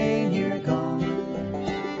cradle when you're gone.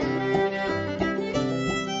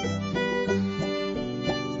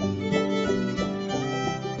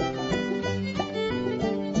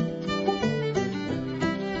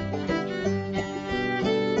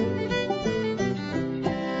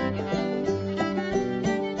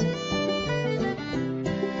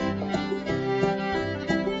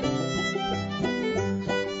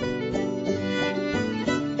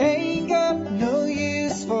 Ain't got no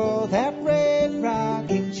use for that red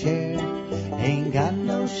rocking chair. Ain't got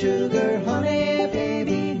no sugar, honey,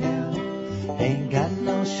 baby, now. Ain't got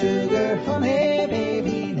no sugar, honey,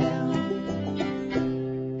 baby, now.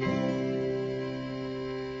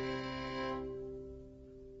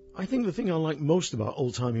 I think the thing I like most about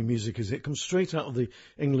old-timey music is it comes straight out of the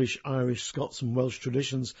English, Irish, Scots and Welsh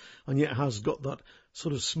traditions, and yet has got that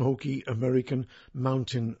sort of smoky American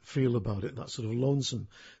mountain feel about it, that sort of lonesome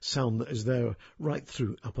sound that is there right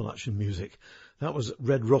through Appalachian music. That was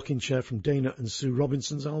Red Rocking Chair from Dana and Sue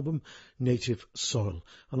Robinson's album, Native Soil.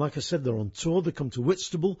 And like I said, they're on tour. They come to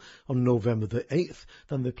Whitstable on November the 8th.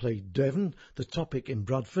 Then they play Devon, the Topic in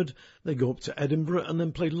Bradford. They go up to Edinburgh and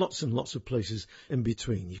then play lots and lots of places in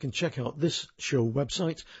between. You can check out this show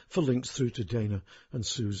website for links through to Dana and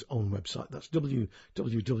Sue's own website. That's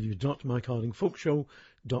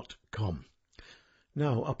www.mikehardingfolkshow.com.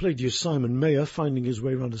 Now, I played you Simon Mayer finding his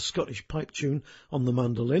way around a Scottish pipe tune on the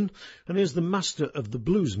mandolin, and here's the master of the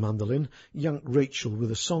blues mandolin, Yank Rachel, with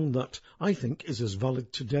a song that I think is as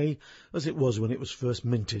valid today as it was when it was first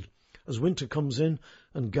minted, as winter comes in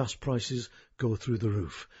and gas prices go through the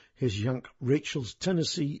roof. Here's Yank Rachel's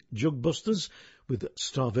Tennessee Jugbusters with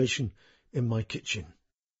Starvation in My Kitchen.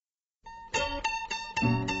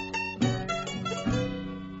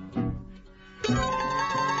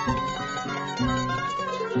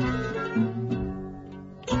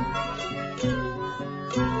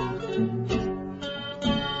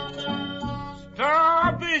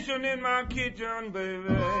 Starvation in my kitchen,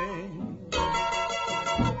 baby,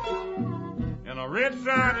 and a red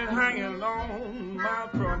sign is hanging on my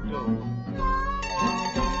front door.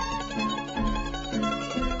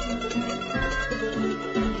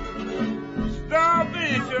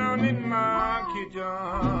 Starvation in my kitchen,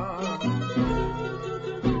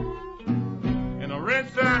 and a red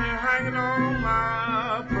sign is hanging on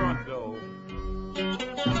my front door.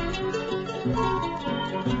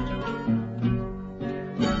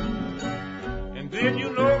 Then you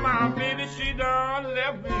know my baby, she done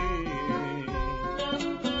left me.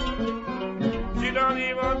 She done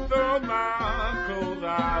even throw my clothes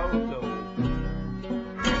out though.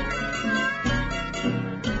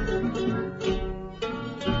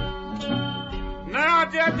 Now I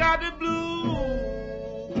just got the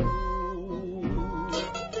blues,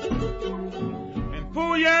 and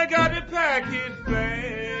poor Yank got to pack his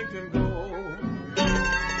things and go.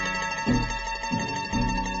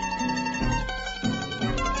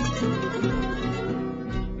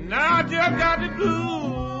 Now I just got the blues.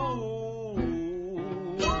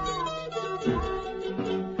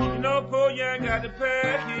 You know, poor Yank got to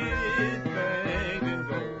pack his things and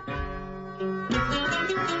go.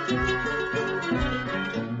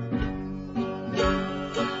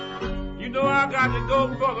 You know I got to go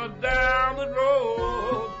further down the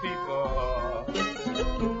road, people.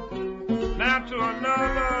 Now to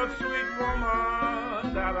another sweet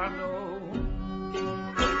woman that I know.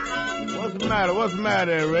 What's the matter? What's the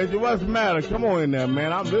matter, Reggie? What's the matter? Come on in there,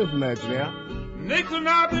 man. I'm listening at you now. Nixon,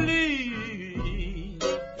 I believe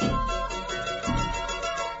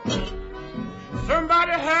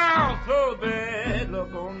somebody has so bad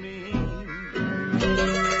luck on me.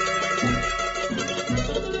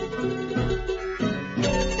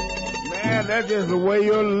 Man, that's just the way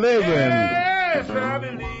you're living. Yes, I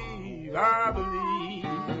believe.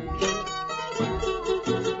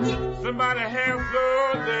 Somebody has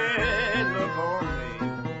so bad luck on me.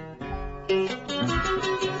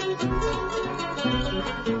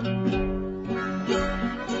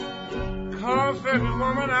 Cause every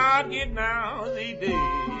woman I get now these days,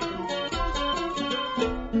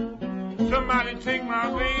 somebody take my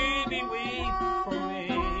baby away from me.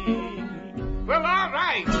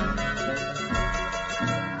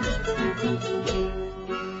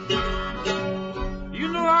 You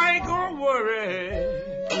know I ain't gonna worry.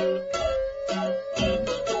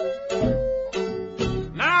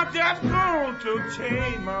 Now that's going to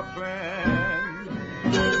change my plan.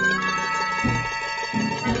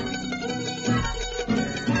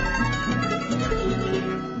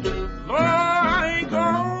 Lord, I ain't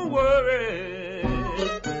gonna worry.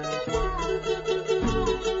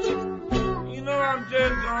 You know I'm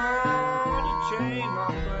just gonna change my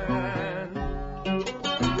plan.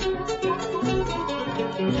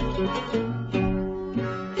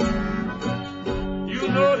 You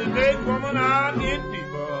know the big woman I need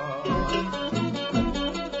people.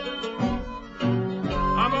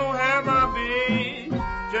 I'm gonna have my baby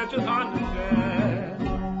just to understand.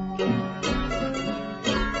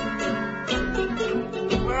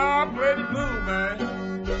 Well, I play the blues, man.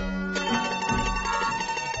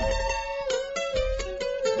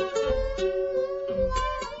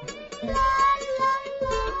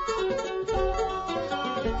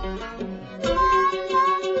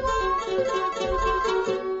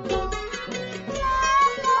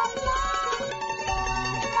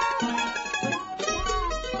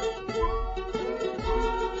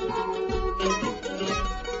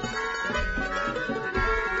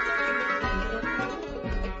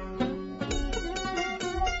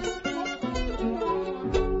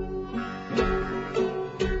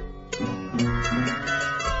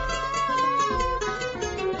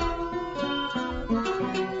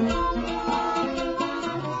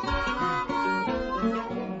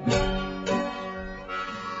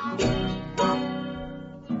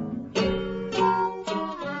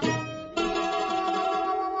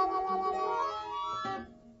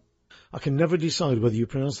 I can never decide whether you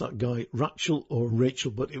pronounce that guy Rachel or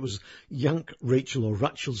Rachel, but it was Yank, Rachel or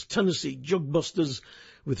Rachel's Tennessee Jugbusters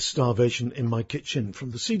with Starvation in My Kitchen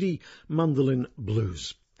from the CD Mandolin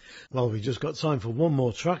Blues. Well, we just got time for one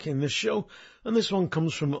more track in this show, and this one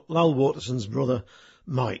comes from Lal Waterson's brother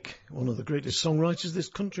Mike, one of the greatest songwriters this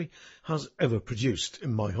country has ever produced,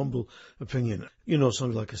 in my humble opinion. You know,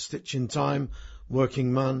 songs like A Stitch in Time,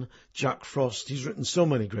 Working Man, Jack Frost. He's written so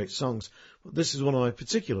many great songs, but this is one of my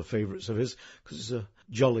particular favourites of his because it's a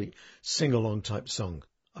jolly sing-along type song.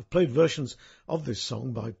 I've played versions of this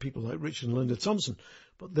song by people like Richard and Linda Thompson,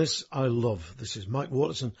 but this I love. This is Mike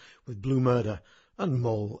Waterson with Blue Murder and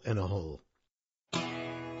Mole in a Hole.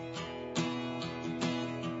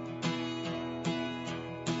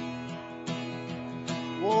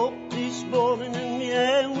 Woke this morning and the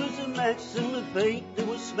air was a mess, and my feet they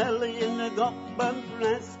were smelly and I got bad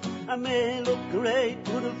breath. I may look great,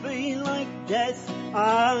 but I feel like death.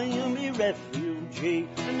 I am a refugee,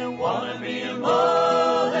 and I wanna be a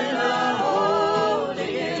mole in a hole,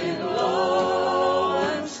 digging low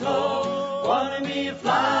and slow. Wanna be a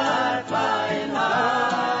fly flying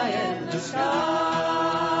high in the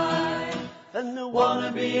sky, and I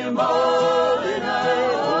wanna be a mole in a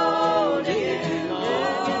hole, digging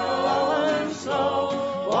low and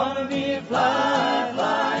slow. Wanna be a fly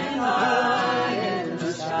flying high in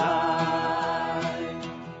the sky.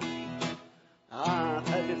 I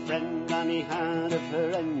had a friend and he had a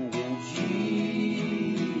friend in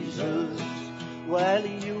Jesus. Well,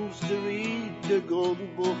 he used to read the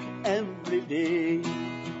good book every day.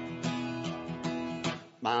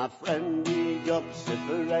 My friend, he got so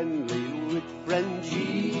friendly with friend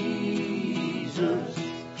Jesus.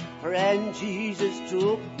 Friend Jesus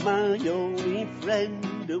took my only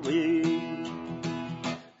friend away.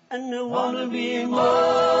 And I wanna be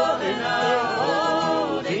more than a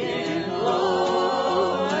hole, digging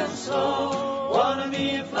low and slow. Wanna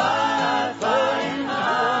be a fly flying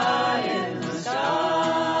high in the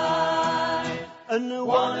sky. And I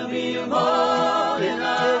wanna be more than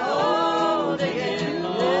a hole, digging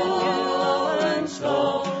low and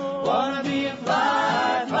slow. Wanna be a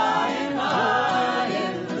fly flying high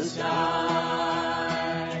in the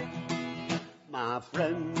sky. My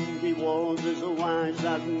friend, he was as wise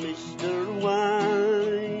as Mr.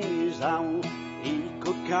 Wise. How he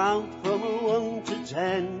could count from 1 to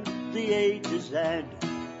 10, the A to Z.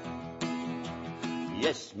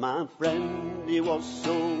 Yes, my friend, he was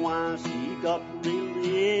so wise, he got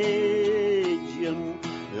religion.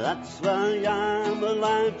 That's why I'm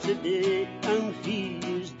alive today, and he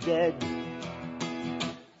is dead.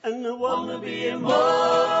 And I wanna be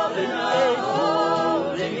more than a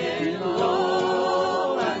hole, digging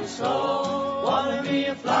low and slow. Wanna be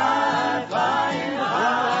a fly flying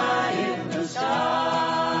high in the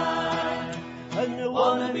sky. And I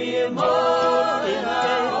wanna be more than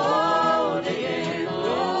a hole, digging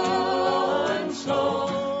low and slow.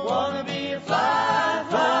 Wanna be a fly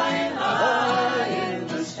flying high in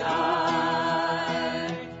the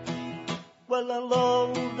sky.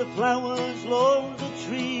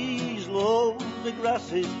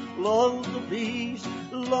 lasses, love the bees,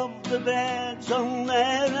 love the birds on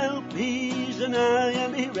their LPs, and I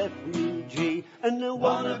am a refugee, and I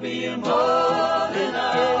wanna be a morning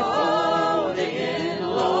holding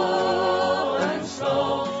low and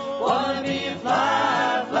slow, wanna be a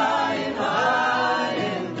fly flying high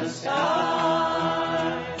in the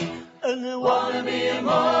sky, and I wanna be a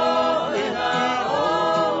morning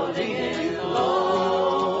holding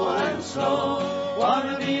low and slow,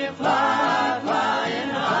 wanna be a fly flying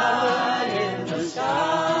high in the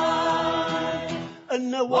sky,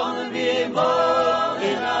 and I wanna be a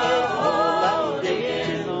morning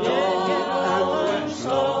holding low and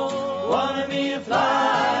slow, wanna be a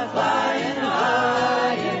fly flying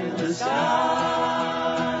high in the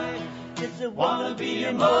sky. Yes, I wanna be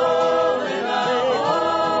a morning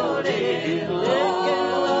holding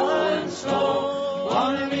low and slow,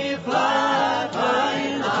 wanna be a fly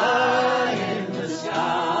flying high in the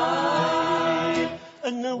sky,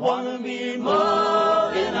 and I wanna be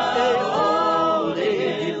more than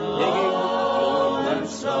holding low and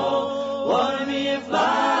slow, wanna be a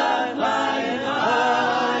fly flying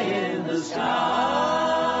high in the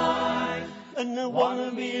sky, and I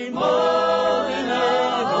wanna be more than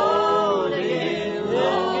holding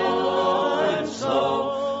low and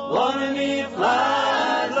slow, wanna be a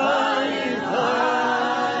fly flying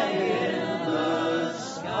high in the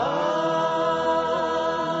sky.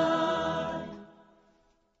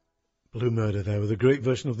 Blue Murder there with a great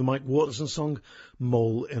version of the Mike Waterson song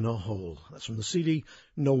Mole in a Hole. That's from the CD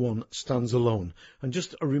No One Stands Alone. And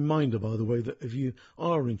just a reminder, by the way, that if you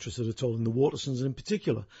are interested at all in the Watersons, and in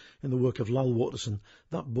particular in the work of Lal Waterson,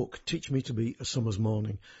 that book, Teach Me to Be a Summer's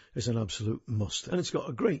Morning, is an absolute must. And it's got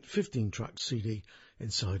a great 15-track CD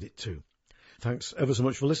inside it too. Thanks ever so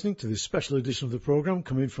much for listening to this special edition of the programme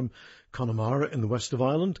coming from Connemara in the west of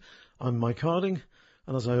Ireland. I'm Mike Harding,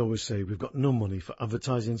 and as I always say, we've got no money for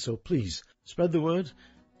advertising, so please spread the word,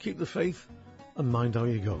 keep the faith, and mind how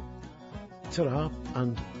you go. Ta-ra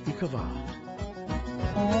and Ikavar.